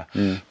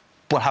Bruyne.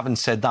 But having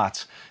said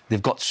that,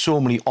 they've got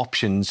so many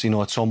options.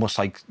 It's almost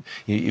like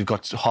you've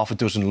got half a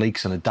dozen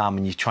leaks in a dam,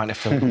 and you're trying to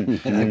fill them.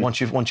 And then once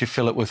you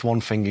fill it with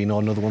one finger,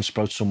 another one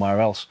sprouts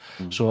somewhere else.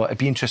 So it'd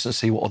be interesting to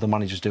see what other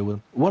managers do with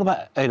him. What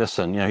about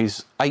Ederson?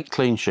 He's 8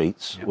 clean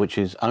sheets, which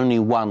is only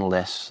 1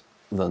 less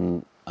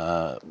than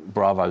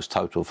Bravo's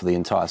total for the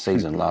entire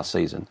season last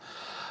season.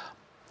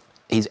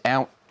 He's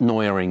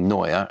out-Neuering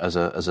Neuer as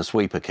a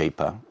sweeper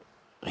keeper.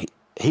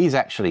 He's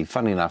actually,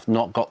 funny enough,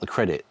 not got the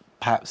credit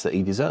perhaps that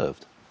he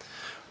deserved.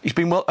 He's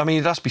been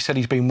it has to be said,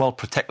 he's been well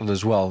protected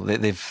as well.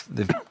 They've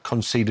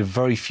conceded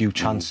very few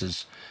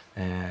chances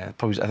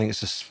Probably, I think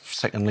it's the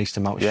second least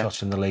amount of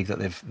shots in the league that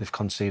they've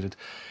conceded.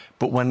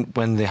 But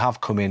when they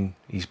have come in,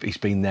 he's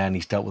been there and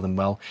he's dealt with them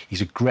well.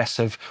 He's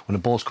aggressive. When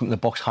the balls come in the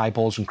box, high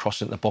balls and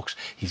cross into the box,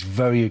 he's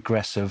very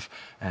aggressive.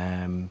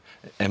 And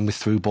with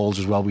through balls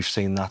as well, we've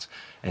seen that.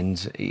 And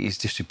his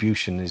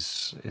distribution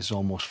is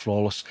almost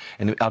flawless.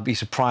 And I'd be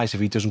surprised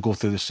if he doesn't go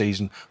through the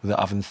season without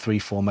having 3,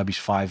 4, maybe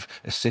 5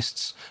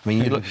 assists. I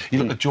mean, you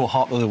look at Joe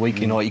Hart the other week,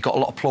 you know, he got a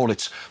lot of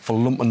plaudits for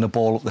lumping the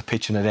ball up the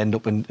pitch and it end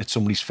up at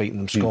somebody's feet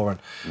and them scoring.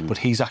 But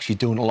he's actually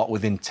doing a lot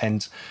with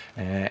intent.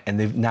 And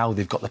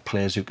they've got the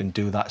players who can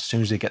do that. As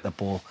soon as they get the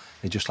ball,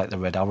 they're just like the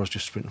Red Arrows,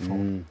 just sprinting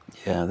forward.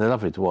 Yeah, they're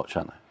lovely to watch,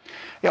 aren't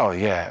they? Oh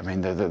yeah, I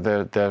mean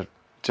they're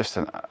just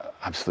an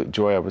absolute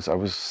joy. I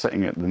was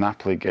sitting at the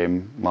Napoli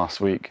game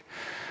last week,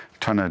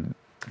 trying to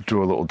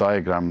draw little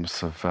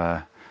diagrams of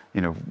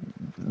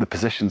the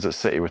positions that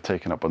City were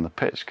taking up on the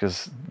pitch,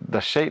 because their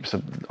shapes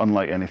are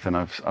unlike anything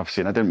I've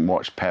seen. I didn't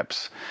watch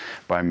Pep's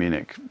Bayern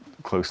Munich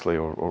closely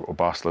or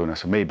Barcelona,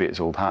 so maybe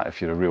it's old hat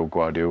if you're a real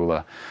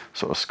Guardiola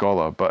sort of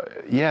scholar.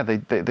 But yeah,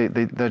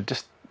 they're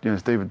just. You know,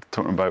 as David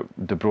talking about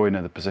De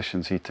Bruyne, the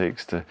positions he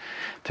takes to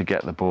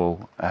get the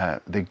ball,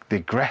 the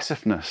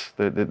aggressiveness,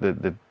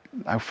 the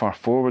how far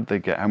forward they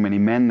get, how many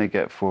men they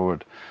get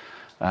forward,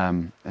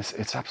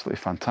 it's absolutely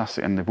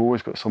fantastic. And they've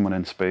always got someone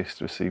in space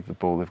to receive the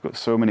ball. They've got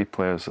so many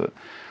players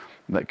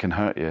that can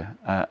hurt you,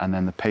 and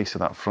then the pace of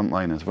that front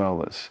line as well.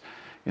 That's,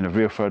 you know,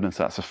 Rio Ferdinand,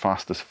 that's the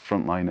fastest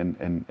front line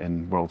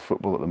in world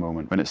football at the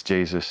moment. When it's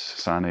Jesus,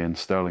 Sané and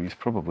Sterling, he's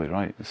probably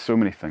right. There's so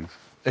many things.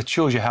 It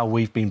shows you how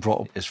we've been brought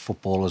up as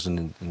footballers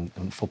and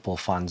football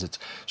fans.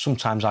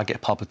 Sometimes I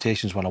get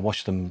palpitations when I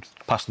watch them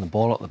passing the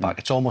ball at the back.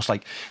 It's almost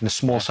like in a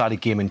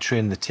small-sided game in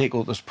training, they take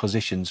all those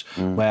positions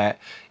where,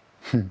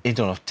 I don't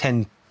know,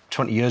 10,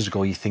 20 years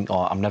ago you think,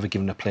 oh, I'm never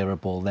giving a player a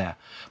ball there.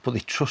 But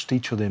they trust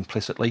each other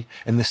implicitly,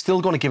 and they're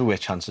still going to give away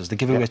chances. They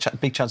give away a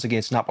big chance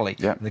against Napoli,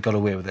 and they got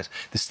away with it.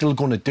 They're still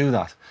going to do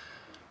that.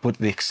 But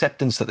the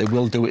acceptance that they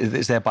will do it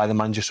is there by the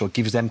manager, so it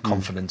gives them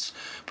confidence.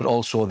 But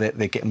also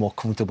they get more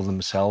comfortable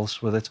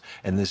themselves with it,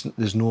 and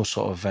there's no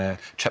sort of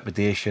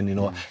trepidation. You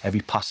know, every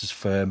pass is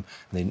firm,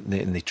 and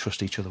they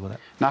trust each other with it.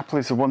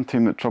 Napoli's the one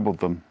team that troubled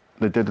them.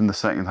 They did in the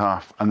second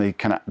half, and they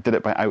kind of did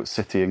it by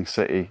out-citying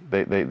City.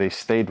 They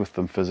stayed with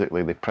them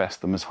physically. They pressed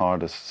them as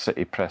hard as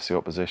City pressed the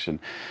opposition.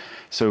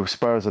 So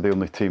Spurs are the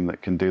only team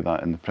that can do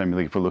that in the Premier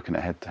League if we're looking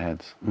at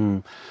head-to-heads.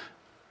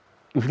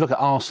 If you look at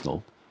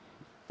Arsenal,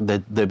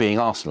 they're being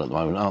Arsenal at the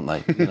moment,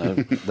 aren't they? You know,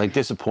 they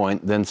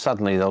disappoint, then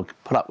suddenly they'll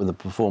put up with a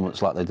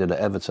performance like they did at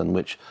Everton,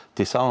 which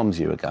disarms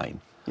you again.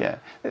 Yeah.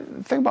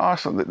 The thing about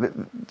Arsenal,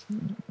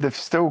 they've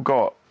still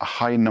got a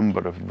high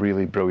number of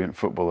really brilliant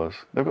footballers.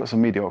 They've got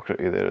some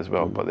mediocrity there as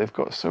well, but they've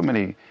got so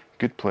many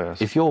good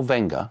players. If you're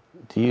Wenger,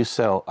 do you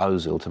sell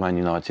Ozil to Man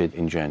United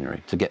in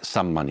January to get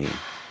some money in?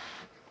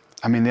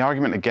 I mean, the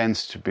argument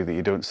against would be that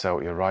you don't sell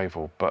to your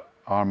rival, but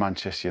are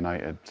Manchester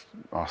United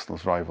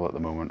Arsenal's rival at the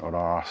moment, or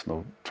are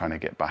Arsenal trying to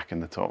get back in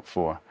the top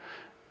 4?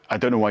 I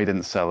don't know why he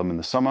didn't sell them in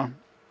the summer.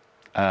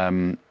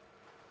 But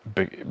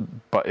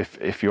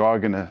if you are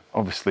going to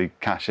obviously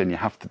cash in, you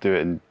have to do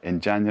it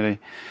in January.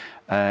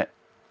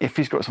 If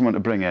he's got someone to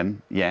bring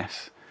in,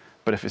 yes.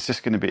 But if it's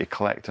just going to be to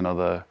collect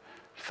another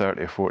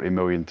 30 or 40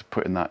 million to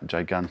put in that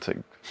gigantic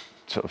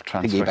sort of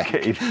transfer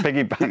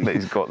piggy bank that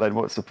he's got, then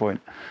what's the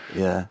point?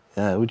 Yeah.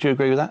 Would you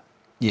agree with that?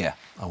 Yeah,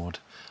 I would.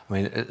 I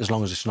mean, as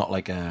long as it's not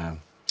like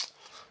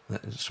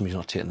somebody's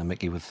not taking the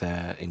mickey with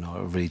a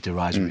really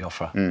derisory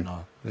offer. You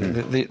know,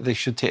 they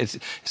should take.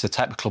 It's the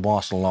type of club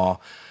Arsenal are.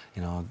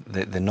 You know,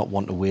 they're not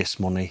one to waste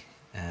money.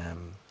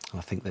 And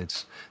I think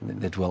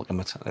they'd welcome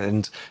it.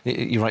 And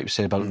you're right to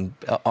say about them.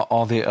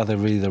 Are they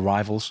really the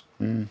rivals?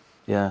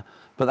 Yeah,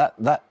 but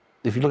that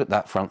if you look at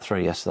that front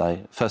three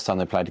yesterday, first time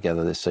they played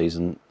together this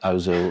season,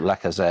 Ozil,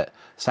 Lacazette,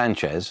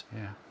 Sanchez,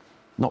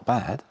 not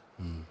bad.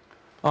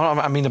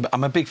 I mean,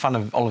 I'm a big fan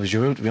of Oliver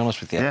Giroud, to be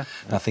honest with you. Yeah.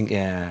 I think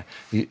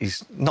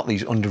he's not that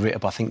he's underrated,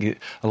 but I think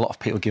a lot of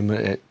people give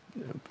him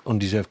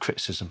undeserved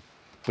criticism.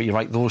 But you're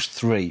right, those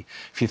three,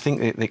 if you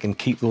think they can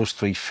keep those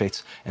three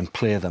fit and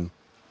play them,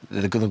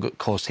 they're going to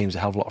cause teams a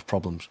hell of a lot of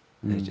problems.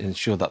 And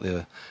showed that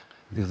the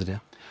other day.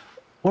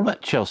 What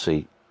about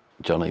Chelsea,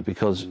 Johnny?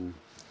 Because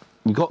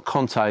you've got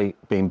Conte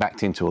being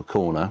backed into a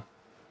corner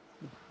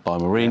by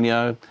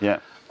Mourinho.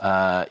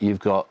 Yeah. You've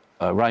got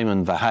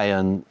Raymond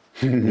Verheyen,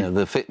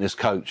 the fitness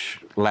coach,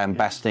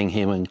 lambasting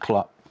him and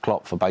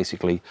Klopp for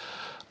basically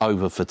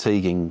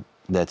over-fatiguing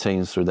their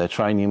teams through their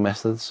training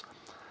methods.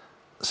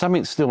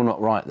 Something's still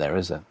not right there,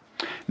 is it?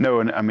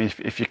 No, and I mean,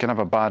 if you can have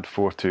a bad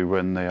 4-2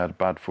 win, they had a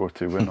bad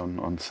 4-2 win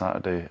on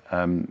Saturday.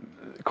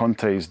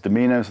 Conte's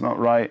demeanour's not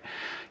right.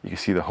 You can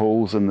see the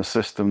holes in the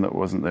system that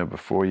wasn't there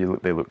before.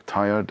 They look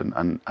tired,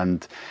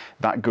 and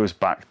that goes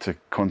back to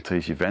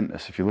Conte's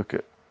Juventus. If you look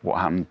at what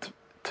happened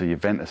to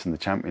Juventus in the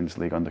Champions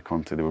League under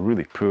Conte, they were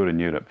really poor in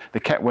Europe. They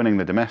kept winning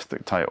the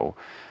domestic title,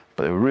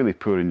 but they were really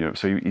poor in Europe.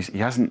 So he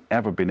hasn't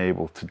ever been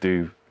able to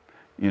do,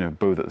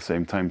 both at the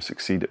same time,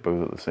 succeed at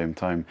both at the same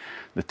time,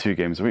 the 2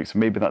 games a week. So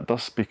maybe that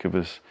does speak of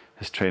his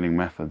his training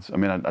methods. I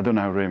mean, I don't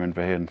know how Raymond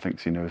Verheyen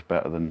thinks he knows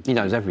better than... He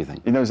knows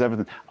everything. He knows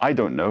everything. I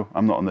don't know.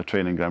 I'm not on the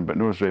training ground, but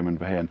knows Raymond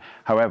Verheyen.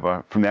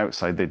 However, from the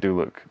outside, they do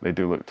look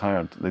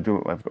tired. They do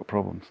look like they've got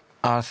problems.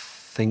 I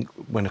think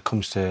when it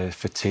comes to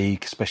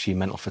fatigue, especially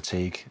mental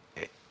fatigue,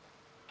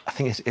 I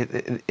think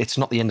it's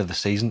not the end of the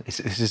season. This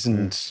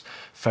isn't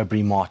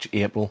February, March,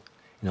 April.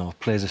 You know,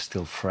 players are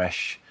still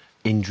fresh.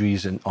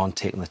 Injuries aren't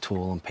taking the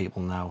toll on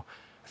people now.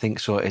 I think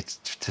so. It's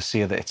to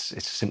say that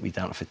it's simply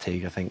down to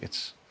fatigue. I think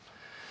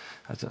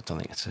I don't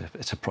think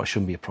it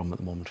shouldn't be a problem at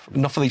the moment.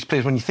 Not for these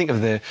players. When you think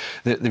of the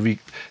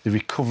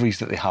recoveries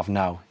that they have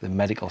now, the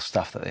medical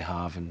staff that they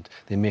have, and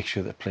they make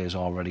sure that players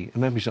are ready.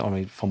 Maybe it's not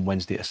only from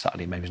Wednesday to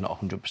Saturday. Maybe it's not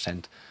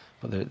 100%,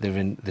 but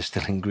they're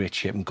still in great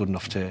shape and good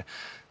enough to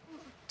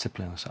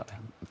play on a Saturday.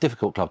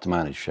 Difficult club to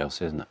manage,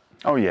 Chelsea, isn't it?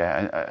 Oh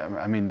yeah.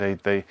 I mean,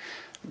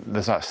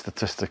 there's that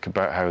statistic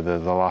about how the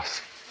last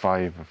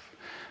five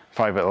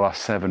out of the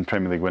last 7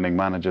 Premier League winning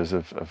managers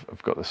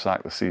have got the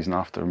sack the season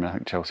after. I mean, I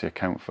think Chelsea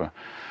account for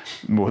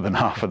more than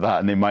half of that,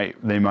 and they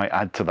might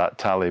add to that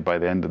tally by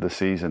the end of the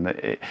season.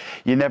 I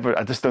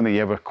just don't think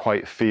you ever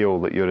quite feel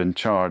that you're in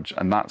charge,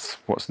 and that's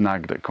what's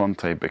nagged at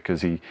Conte,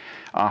 because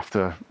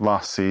after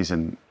last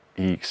season,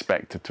 he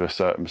expected to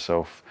assert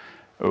himself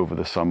over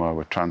the summer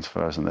with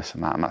transfers and this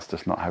and that, and that's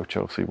just not how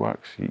Chelsea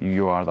works.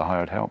 You are the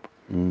hired help.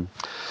 On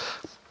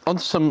to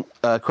some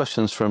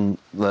questions from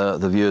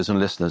the viewers and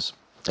listeners.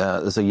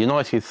 There's a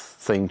United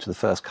theme to the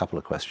first couple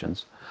of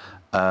questions.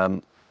 You're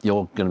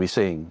going to be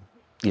seeing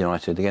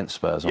United against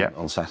Spurs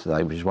on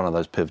Saturday, which is one of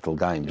those pivotal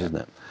games,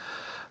 isn't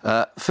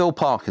it? Phil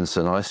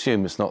Parkinson, I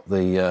assume it's not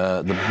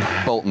the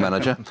Bolton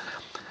manager.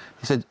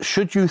 He said,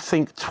 should you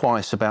think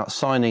twice about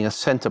signing a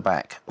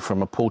centre-back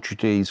from a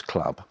Portuguese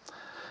club?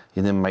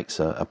 He then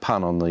makes a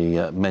pun on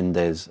the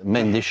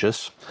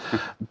Mendicious,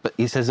 but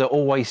he says there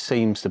always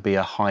seems to be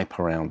a hype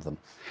around them.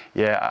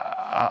 Yeah,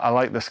 I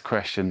like this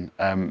question.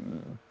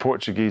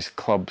 Portuguese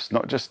clubs,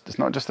 it's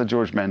not just the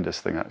George Mendes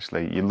thing,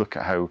 actually. You look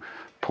at how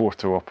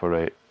Porto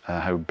operate,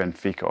 how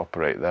Benfica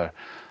operate.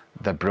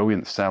 They're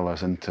brilliant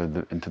sellers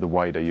into the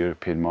wider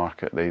European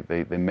market.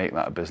 They make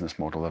that a business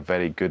model. They're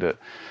very good at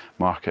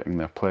marketing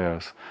their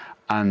players.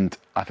 And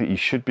I think you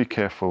should be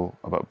careful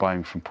about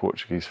buying from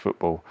Portuguese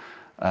football.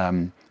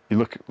 You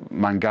look at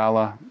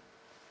Mangala,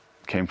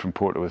 came from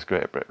Porto with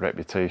great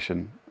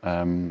reputation.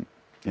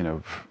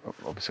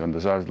 Obviously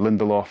undeserved.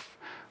 Lindelof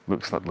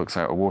looks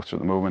out of water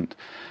at the moment.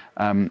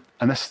 And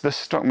this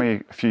struck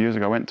me a few years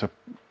ago.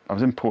 I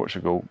was in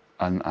Portugal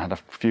and I had a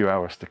few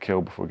hours to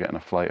kill before getting a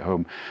flight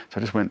home. So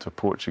I just went to a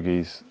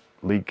Portuguese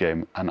league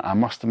game, and I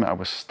must admit I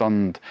was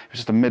stunned. It was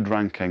just a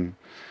mid-ranking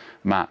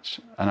match,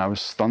 and I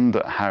was stunned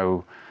at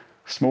how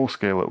small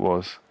scale it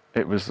was.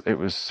 It was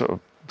sort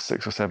of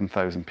 6,000 or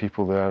 7,000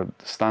 people there.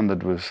 The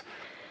standard was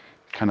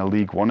kind of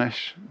League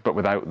One-ish, but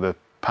without the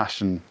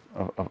passion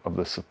of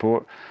the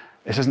support.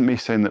 This isn't me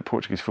saying that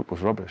Portuguese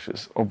football's rubbish.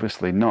 It's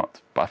obviously not.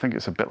 But I think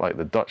it's a bit like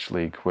the Dutch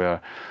league, where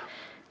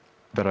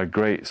there are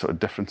great sort of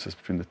differences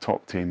between the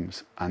top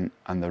teams and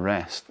the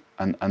rest.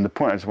 And the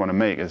point I just want to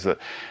make is that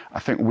I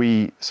think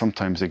we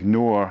sometimes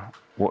ignore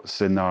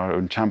what's in our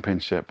own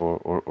championship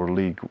or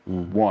League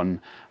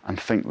One and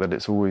think that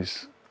it's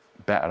always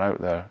better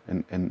out there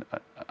in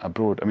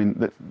abroad. I mean,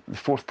 the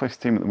 4th place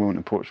team at the moment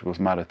in Portugal is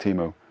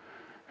Maritimo,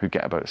 who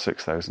get about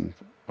 6,000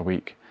 a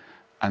week.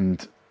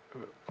 And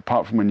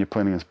apart from when you're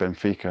playing against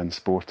Benfica and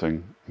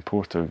Sporting and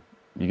Porto,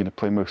 you're going to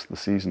play most of the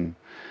season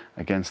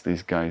against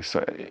these guys.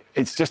 So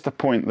it's just a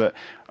point that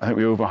I think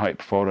we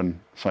overhype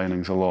foreign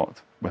signings a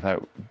lot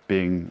without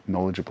being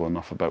knowledgeable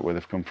enough about where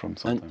they've come from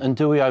sometimes. And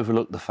do we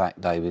overlook the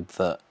fact, David,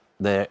 that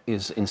there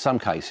is, in some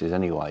cases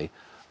anyway,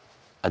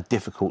 a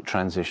difficult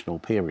transitional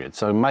period?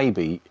 So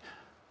maybe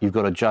you've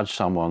got to judge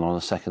someone on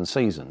a second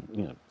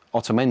season.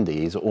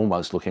 Otamendi is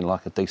almost looking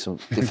like a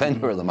decent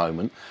defender at the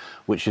moment,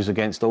 which is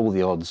against all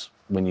the odds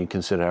when you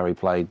consider how he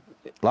played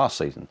last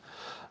season.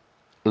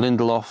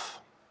 Lindelof,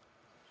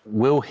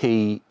 will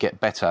he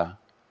get better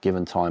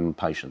given time and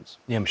patience?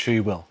 Yeah, I'm sure he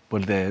will.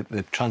 But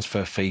the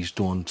transfer fees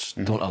don't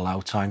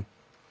allow time.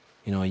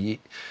 The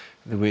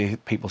way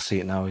people see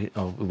it now,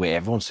 or the way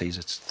everyone sees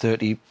it, it's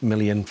 30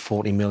 million,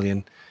 40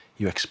 million.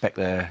 You expect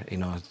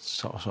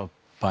sort of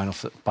buying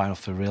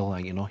off the rail,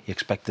 you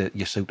expect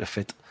your suit to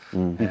fit.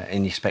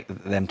 And you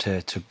expect them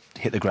to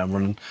hit the ground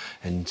running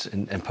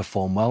and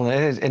perform well.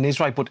 And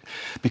he's right, but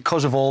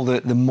because of all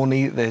the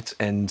money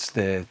and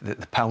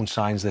the pound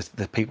signs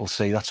that people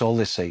see, that's all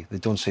they see. They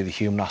don't see the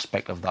human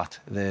aspect of that.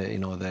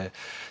 They're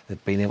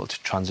being able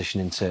to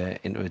transition into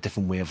a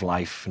different way of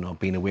life.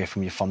 Being away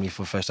from your family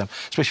for the first time,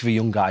 especially for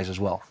young guys as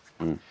well.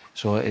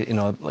 So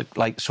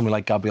like somebody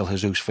like Gabriel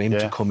Jesus, for him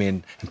to come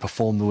in and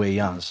perform the way he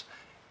has,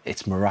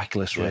 it's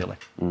miraculous, really.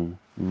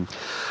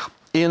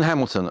 Ian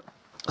Hamilton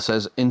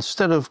says,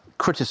 instead of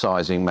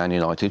criticising Man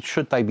United,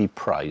 should they be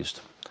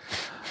praised?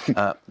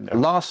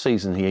 Last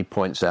season, he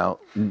points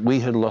out, we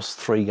had lost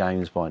 3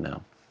 games by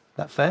now.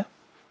 That fair?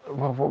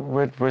 Well,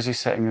 where's he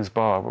setting his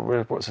bar?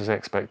 What's his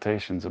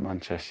expectations at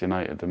Manchester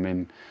United? I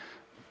mean,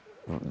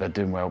 they're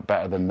doing well,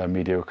 better than their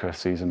mediocre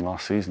season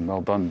last season.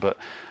 Well done. But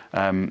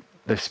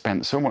they've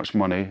spent so much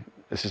money.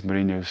 This is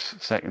Mourinho's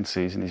second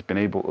season. He's been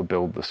able to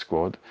build the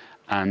squad.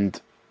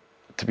 And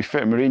to be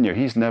fair to Mourinho,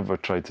 he's never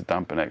tried to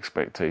dampen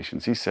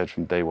expectations. He said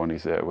from day one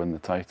he's there to win the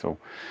title.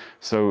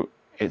 So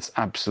it's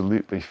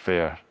absolutely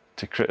fair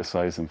to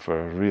criticise them for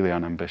a really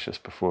unambitious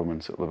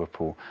performance at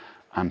Liverpool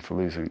and for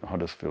losing at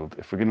Huddersfield.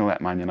 If we're going to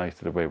let Man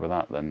United away with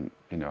that, then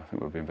I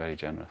think we're being very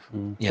generous.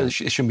 Yeah, it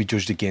shouldn't be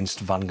judged against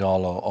Van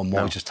Gaal or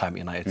Moyes' time at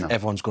United. No.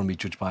 Everyone's going to be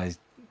judged by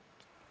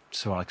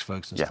Sir Alex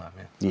Ferguson's time.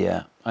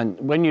 Yeah, and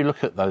when you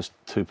look at those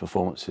two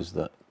performances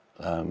that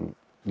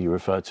you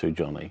referred to,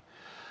 Johnny,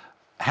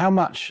 how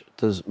much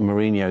does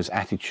Mourinho's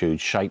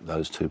attitude shape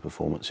those two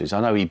performances?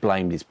 I know he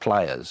blamed his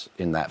players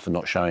in that for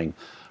not showing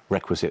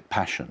requisite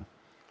passion.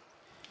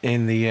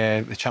 In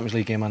the Champions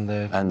League game and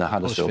the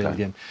Huddersfield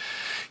game.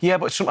 Yeah,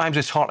 but sometimes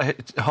it's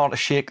hard to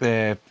shake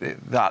the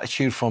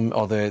attitude from,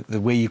 or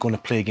the way you're going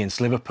to play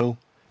against Liverpool.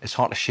 It's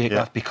hard to shake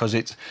that, because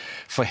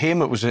for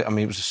him it was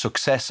a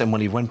success. And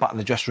when he went back in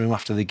the dressing room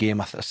after the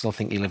game, I still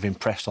think he'll have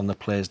impressed on the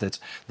players that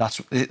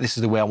this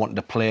is the way I wanted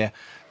to play.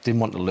 Didn't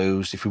want to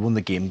lose. If we won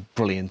the game,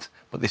 brilliant.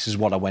 But this is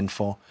what I went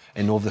for.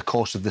 And over the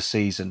course of the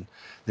season,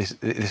 this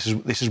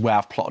is where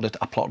I've plotted it.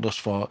 I plotted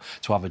us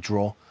to have a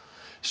draw.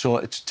 So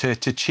it's to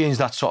change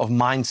that sort of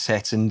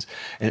mindset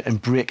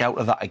and break out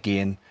of that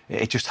again,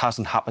 it just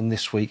hasn't happened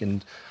this week.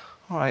 And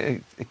all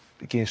right,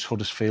 against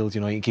Huddersfield,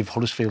 you give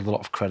Huddersfield a lot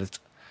of credit,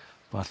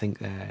 but I think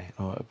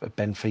a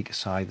Benfica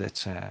side that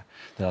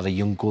had a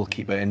young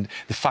goalkeeper, and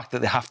the fact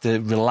that they have to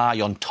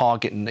rely on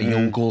targeting a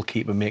young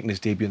goalkeeper making his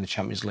debut in the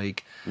Champions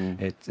League,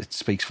 it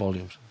speaks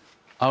volumes.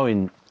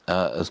 Owen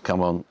has come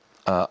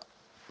on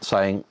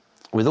saying,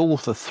 with all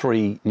the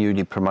three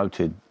newly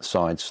promoted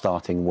sides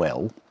starting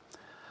well,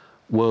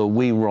 were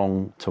we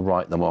wrong to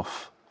write them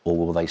off, or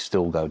will they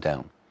still go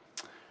down?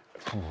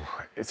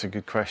 It's a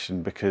good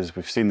question, because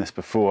we've seen this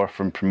before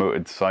from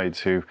promoted sides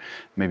who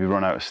maybe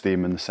run out of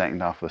steam in the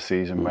second half of the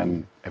season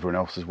when everyone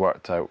else has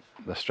worked out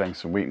their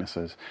strengths and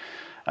weaknesses.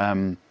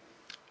 I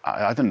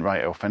didn't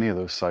write off any of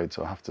those sides,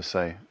 I have to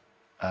say.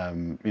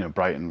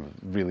 Brighton,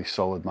 really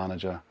solid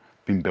manager,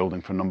 been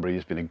building for a number of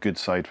years, been a good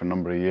side for a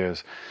number of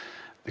years.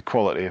 The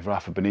quality of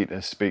Rafa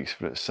Benitez speaks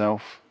for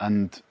itself.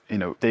 And,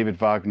 David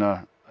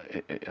Wagner,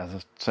 as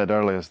I said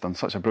earlier, has done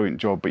such a brilliant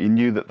job, but you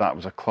knew that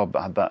was a club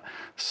that had that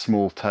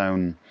small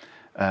town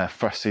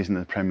first season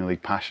of the Premier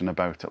League passion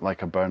about it,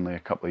 like a Burnley a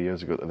couple of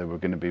years ago, that they were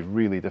going to be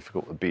really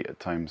difficult to beat at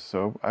times.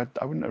 So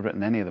I wouldn't have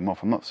written any of them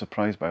off. I'm not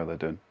surprised by how they're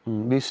doing.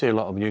 We see a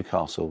lot of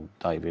Newcastle,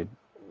 David.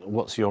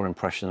 What's your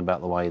impression about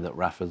the way that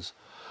Rafa's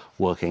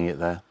working it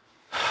there?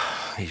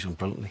 He's done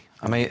brilliantly.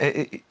 I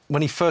mean,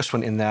 when he first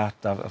went in there,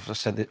 I've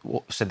said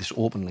this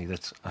openly,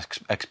 that I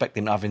expect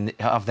him to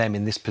have them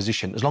in this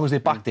position, as long as they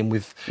backed him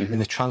in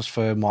the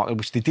transfer market,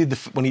 which they did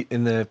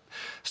in the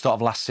start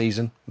of last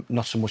season,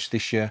 not so much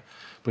this year.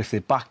 But if they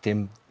backed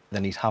him,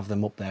 then he'd have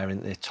them up there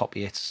in the top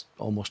 8,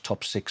 almost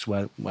top 6,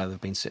 where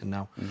they've been sitting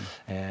now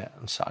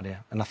on Saturday.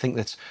 And I think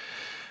that's,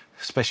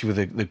 especially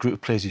with the group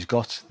of players he's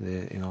got,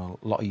 a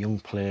lot of young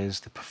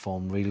players, they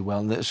perform really well.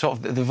 And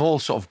they've all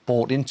sort of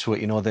bought into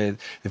it.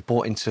 They've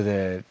bought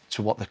into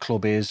what the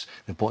club is.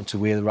 They've bought into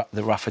the way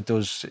that Rafa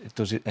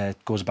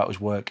goes about his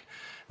work.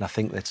 And I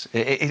think that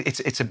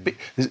it's a bit.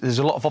 There's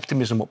a lot of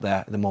optimism up there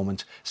at the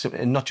moment,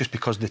 and not just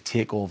because of the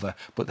takeover,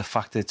 but the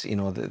fact that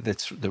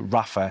that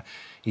Rafa,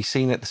 he's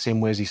seen it the same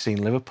way as he's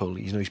seen Liverpool.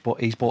 He's bought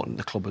into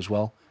the club as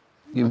well.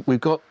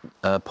 We've got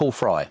Paul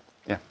Fry.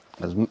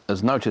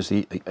 Has noticed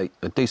a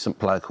decent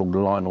player called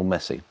Lionel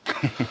Messi.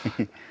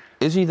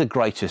 Is he the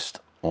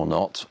greatest or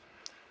not?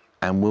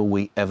 And will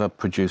we ever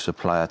produce a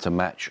player to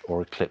match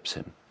or eclipse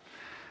him?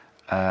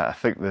 I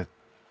think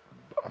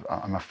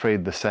I'm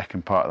afraid the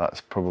second part of that's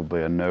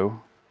probably a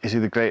no. Is he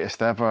the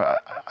greatest ever?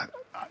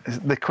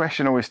 The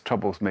question always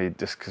troubles me,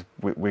 just because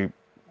we've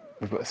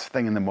got this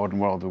thing in the modern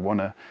world, we want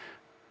to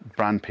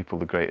brand people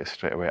the greatest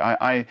straight away.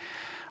 I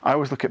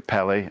always look at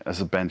Pele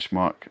as a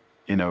benchmark.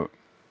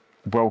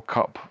 World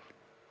Cup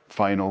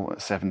final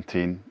at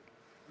 17,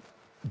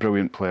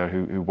 brilliant player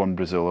who won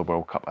Brazil a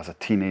World Cup as a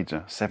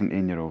teenager,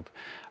 17-year-old,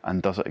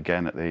 and does it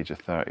again at the age of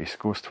 30,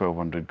 scores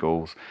 1,200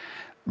 goals,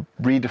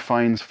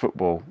 redefines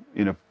football,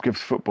 gives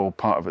football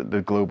part of it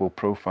the global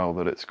profile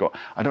that it's got.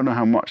 I don't know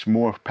how much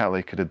more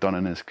Pele could have done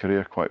in his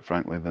career, quite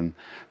frankly, than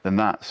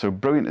that. So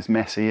brilliant as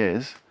Messi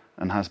is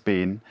and has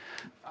been,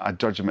 I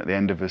judge him at the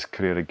end of his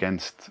career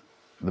against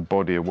the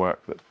body of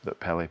work that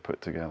Pele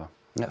put together.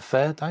 Is that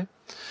fair, Dave?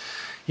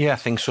 Yeah, I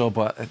think so,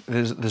 but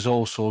there's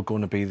also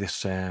going to be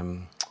this, I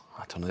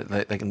don't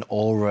know, like an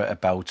aura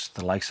about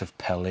the likes of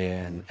Pele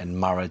and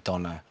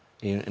Maradona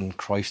and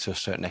Cruyff to a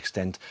certain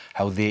extent,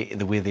 how the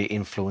way they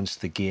influence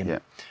the game. Yeah.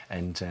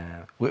 And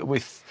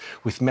with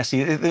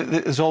Messi,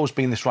 there's always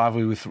been this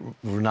rivalry with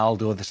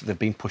Ronaldo. They've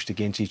been pushed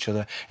against each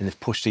other, and they've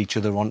pushed each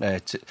other on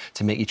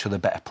to make each other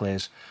better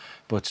players.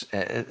 But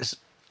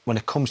when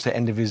it comes to the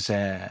end of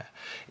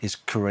his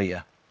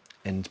career,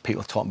 and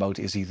people are talking about,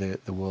 is he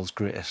the world's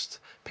greatest?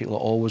 People are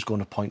always going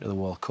to point to the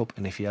World Cup,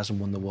 and if he hasn't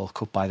won the World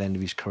Cup by the end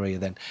of his career,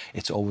 then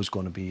it's always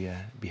going to be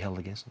held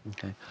against him.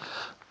 Okay.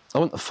 I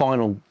want the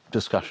final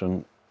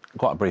discussion,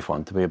 quite a brief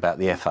one, to be about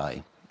the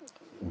FA.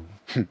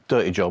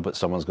 Dirty job, but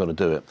someone's got to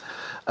do it.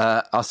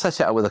 I'll set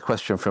it out with a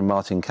question from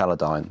Martin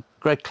Calladine.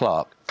 Greg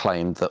Clark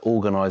claimed that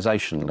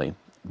organisationally,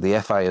 the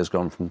FA has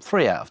gone from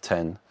 3 out of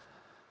 10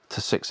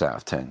 to 6 out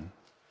of 10.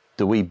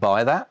 Do we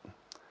buy that?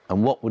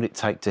 And what would it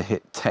take to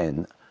hit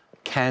 10?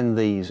 Can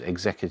these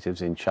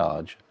executives in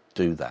charge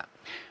do that?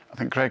 I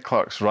think Greg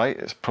Clark's right.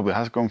 It probably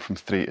has gone from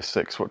 3 to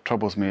 6. What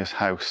troubles me is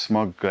how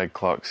smug Greg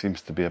Clark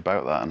seems to be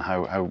about that, and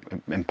how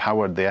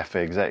empowered the FA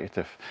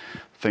executive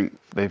think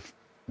they've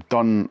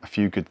done a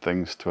few good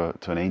things to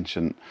an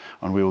ancient,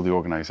 unwieldy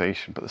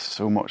organisation, but there's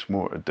so much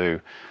more to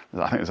do.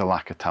 I think there's a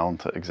lack of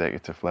talent at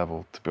executive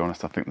level, to be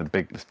honest. I think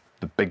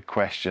the big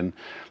question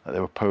that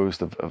they were posed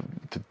to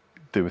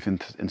do with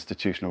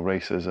institutional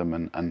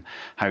racism and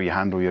how you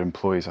handle your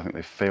employees, I think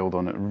they've failed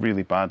on it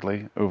really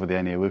badly over the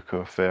Eni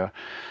Aluko affair.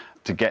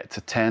 To get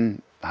to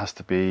 10, there has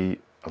to be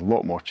a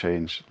lot more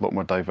change, a lot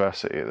more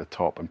diversity at the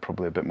top, and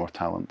probably a bit more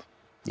talent.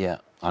 Yeah,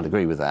 I'd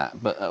agree with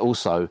that. But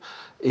also,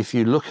 if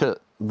you look at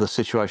the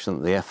situation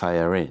that the FA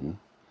are in,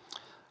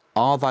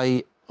 are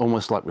they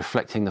almost like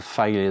reflecting the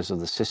failures of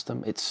the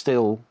system? It's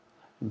still,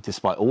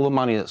 despite all the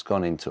money that's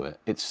gone into it,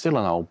 it's still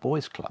an old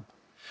boys club.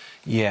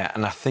 Yeah,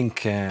 and I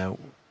think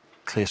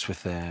Claes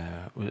with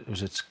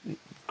was it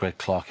Greg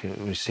Clark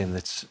who was saying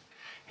that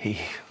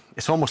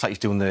it's almost like he's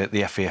doing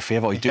the FA a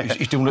favour. He's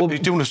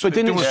doing us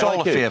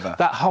all a favour.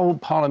 That whole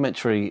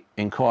parliamentary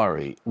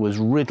inquiry was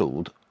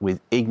riddled with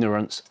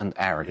ignorance and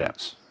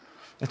arrogance.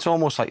 Yeah. It's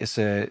almost like it's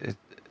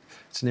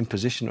an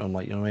imposition on,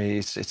 like, you know,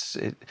 it's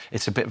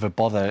a bit of a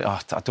bother. Oh,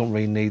 I don't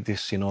really need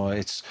this, you know.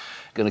 It's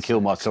going to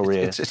kill my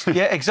career.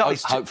 Yeah, exactly.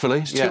 Hopefully,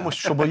 it's too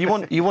much trouble.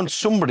 You want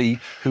somebody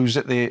who's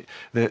at the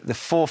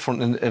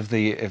forefront of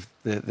the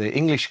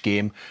English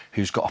game,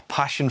 who's got a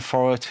passion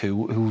for it,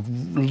 who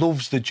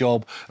loves the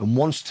job and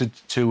wants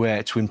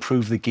to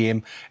improve the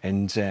game,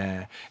 and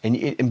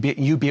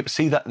you be able to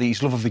see that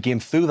his love of the game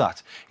through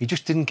that. He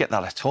just didn't get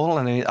that at all,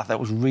 and that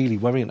was really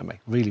worrying to me.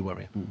 Really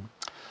worrying. Mm.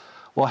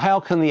 Well, how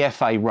can the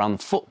FA run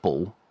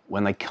football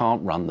when they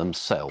can't run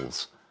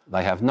themselves?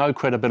 They have no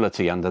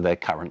credibility under their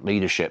current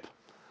leadership.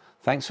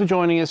 Thanks for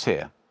joining us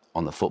here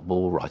on the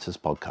Football Writers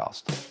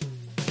Podcast.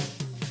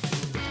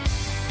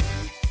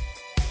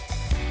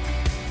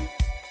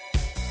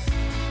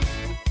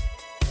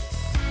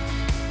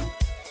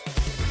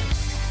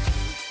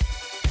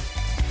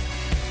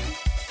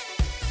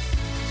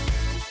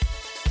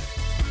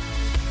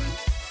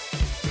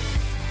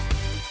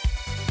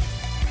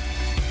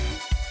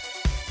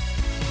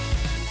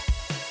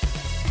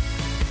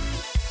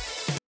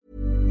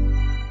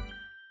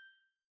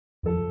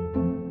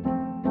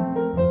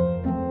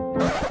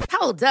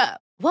 Hold up.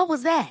 What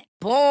was that?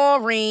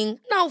 Boring.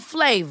 No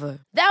flavor.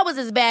 That was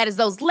as bad as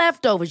those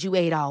leftovers you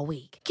ate all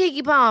week.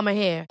 Keke Palmer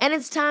here, and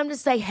it's time to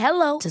say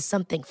hello to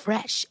something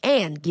fresh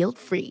and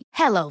guilt-free.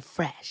 Hello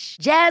Fresh.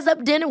 Jazz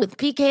up dinner with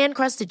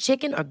pecan-crusted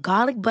chicken or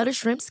garlic butter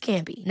shrimp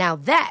scampi. Now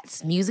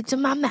that's music to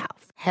my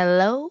mouth.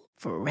 Hello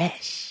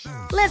Fresh.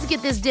 Let's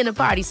get this dinner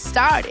party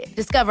started.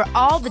 Discover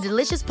all the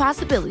delicious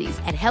possibilities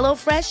at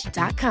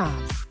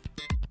HelloFresh.com.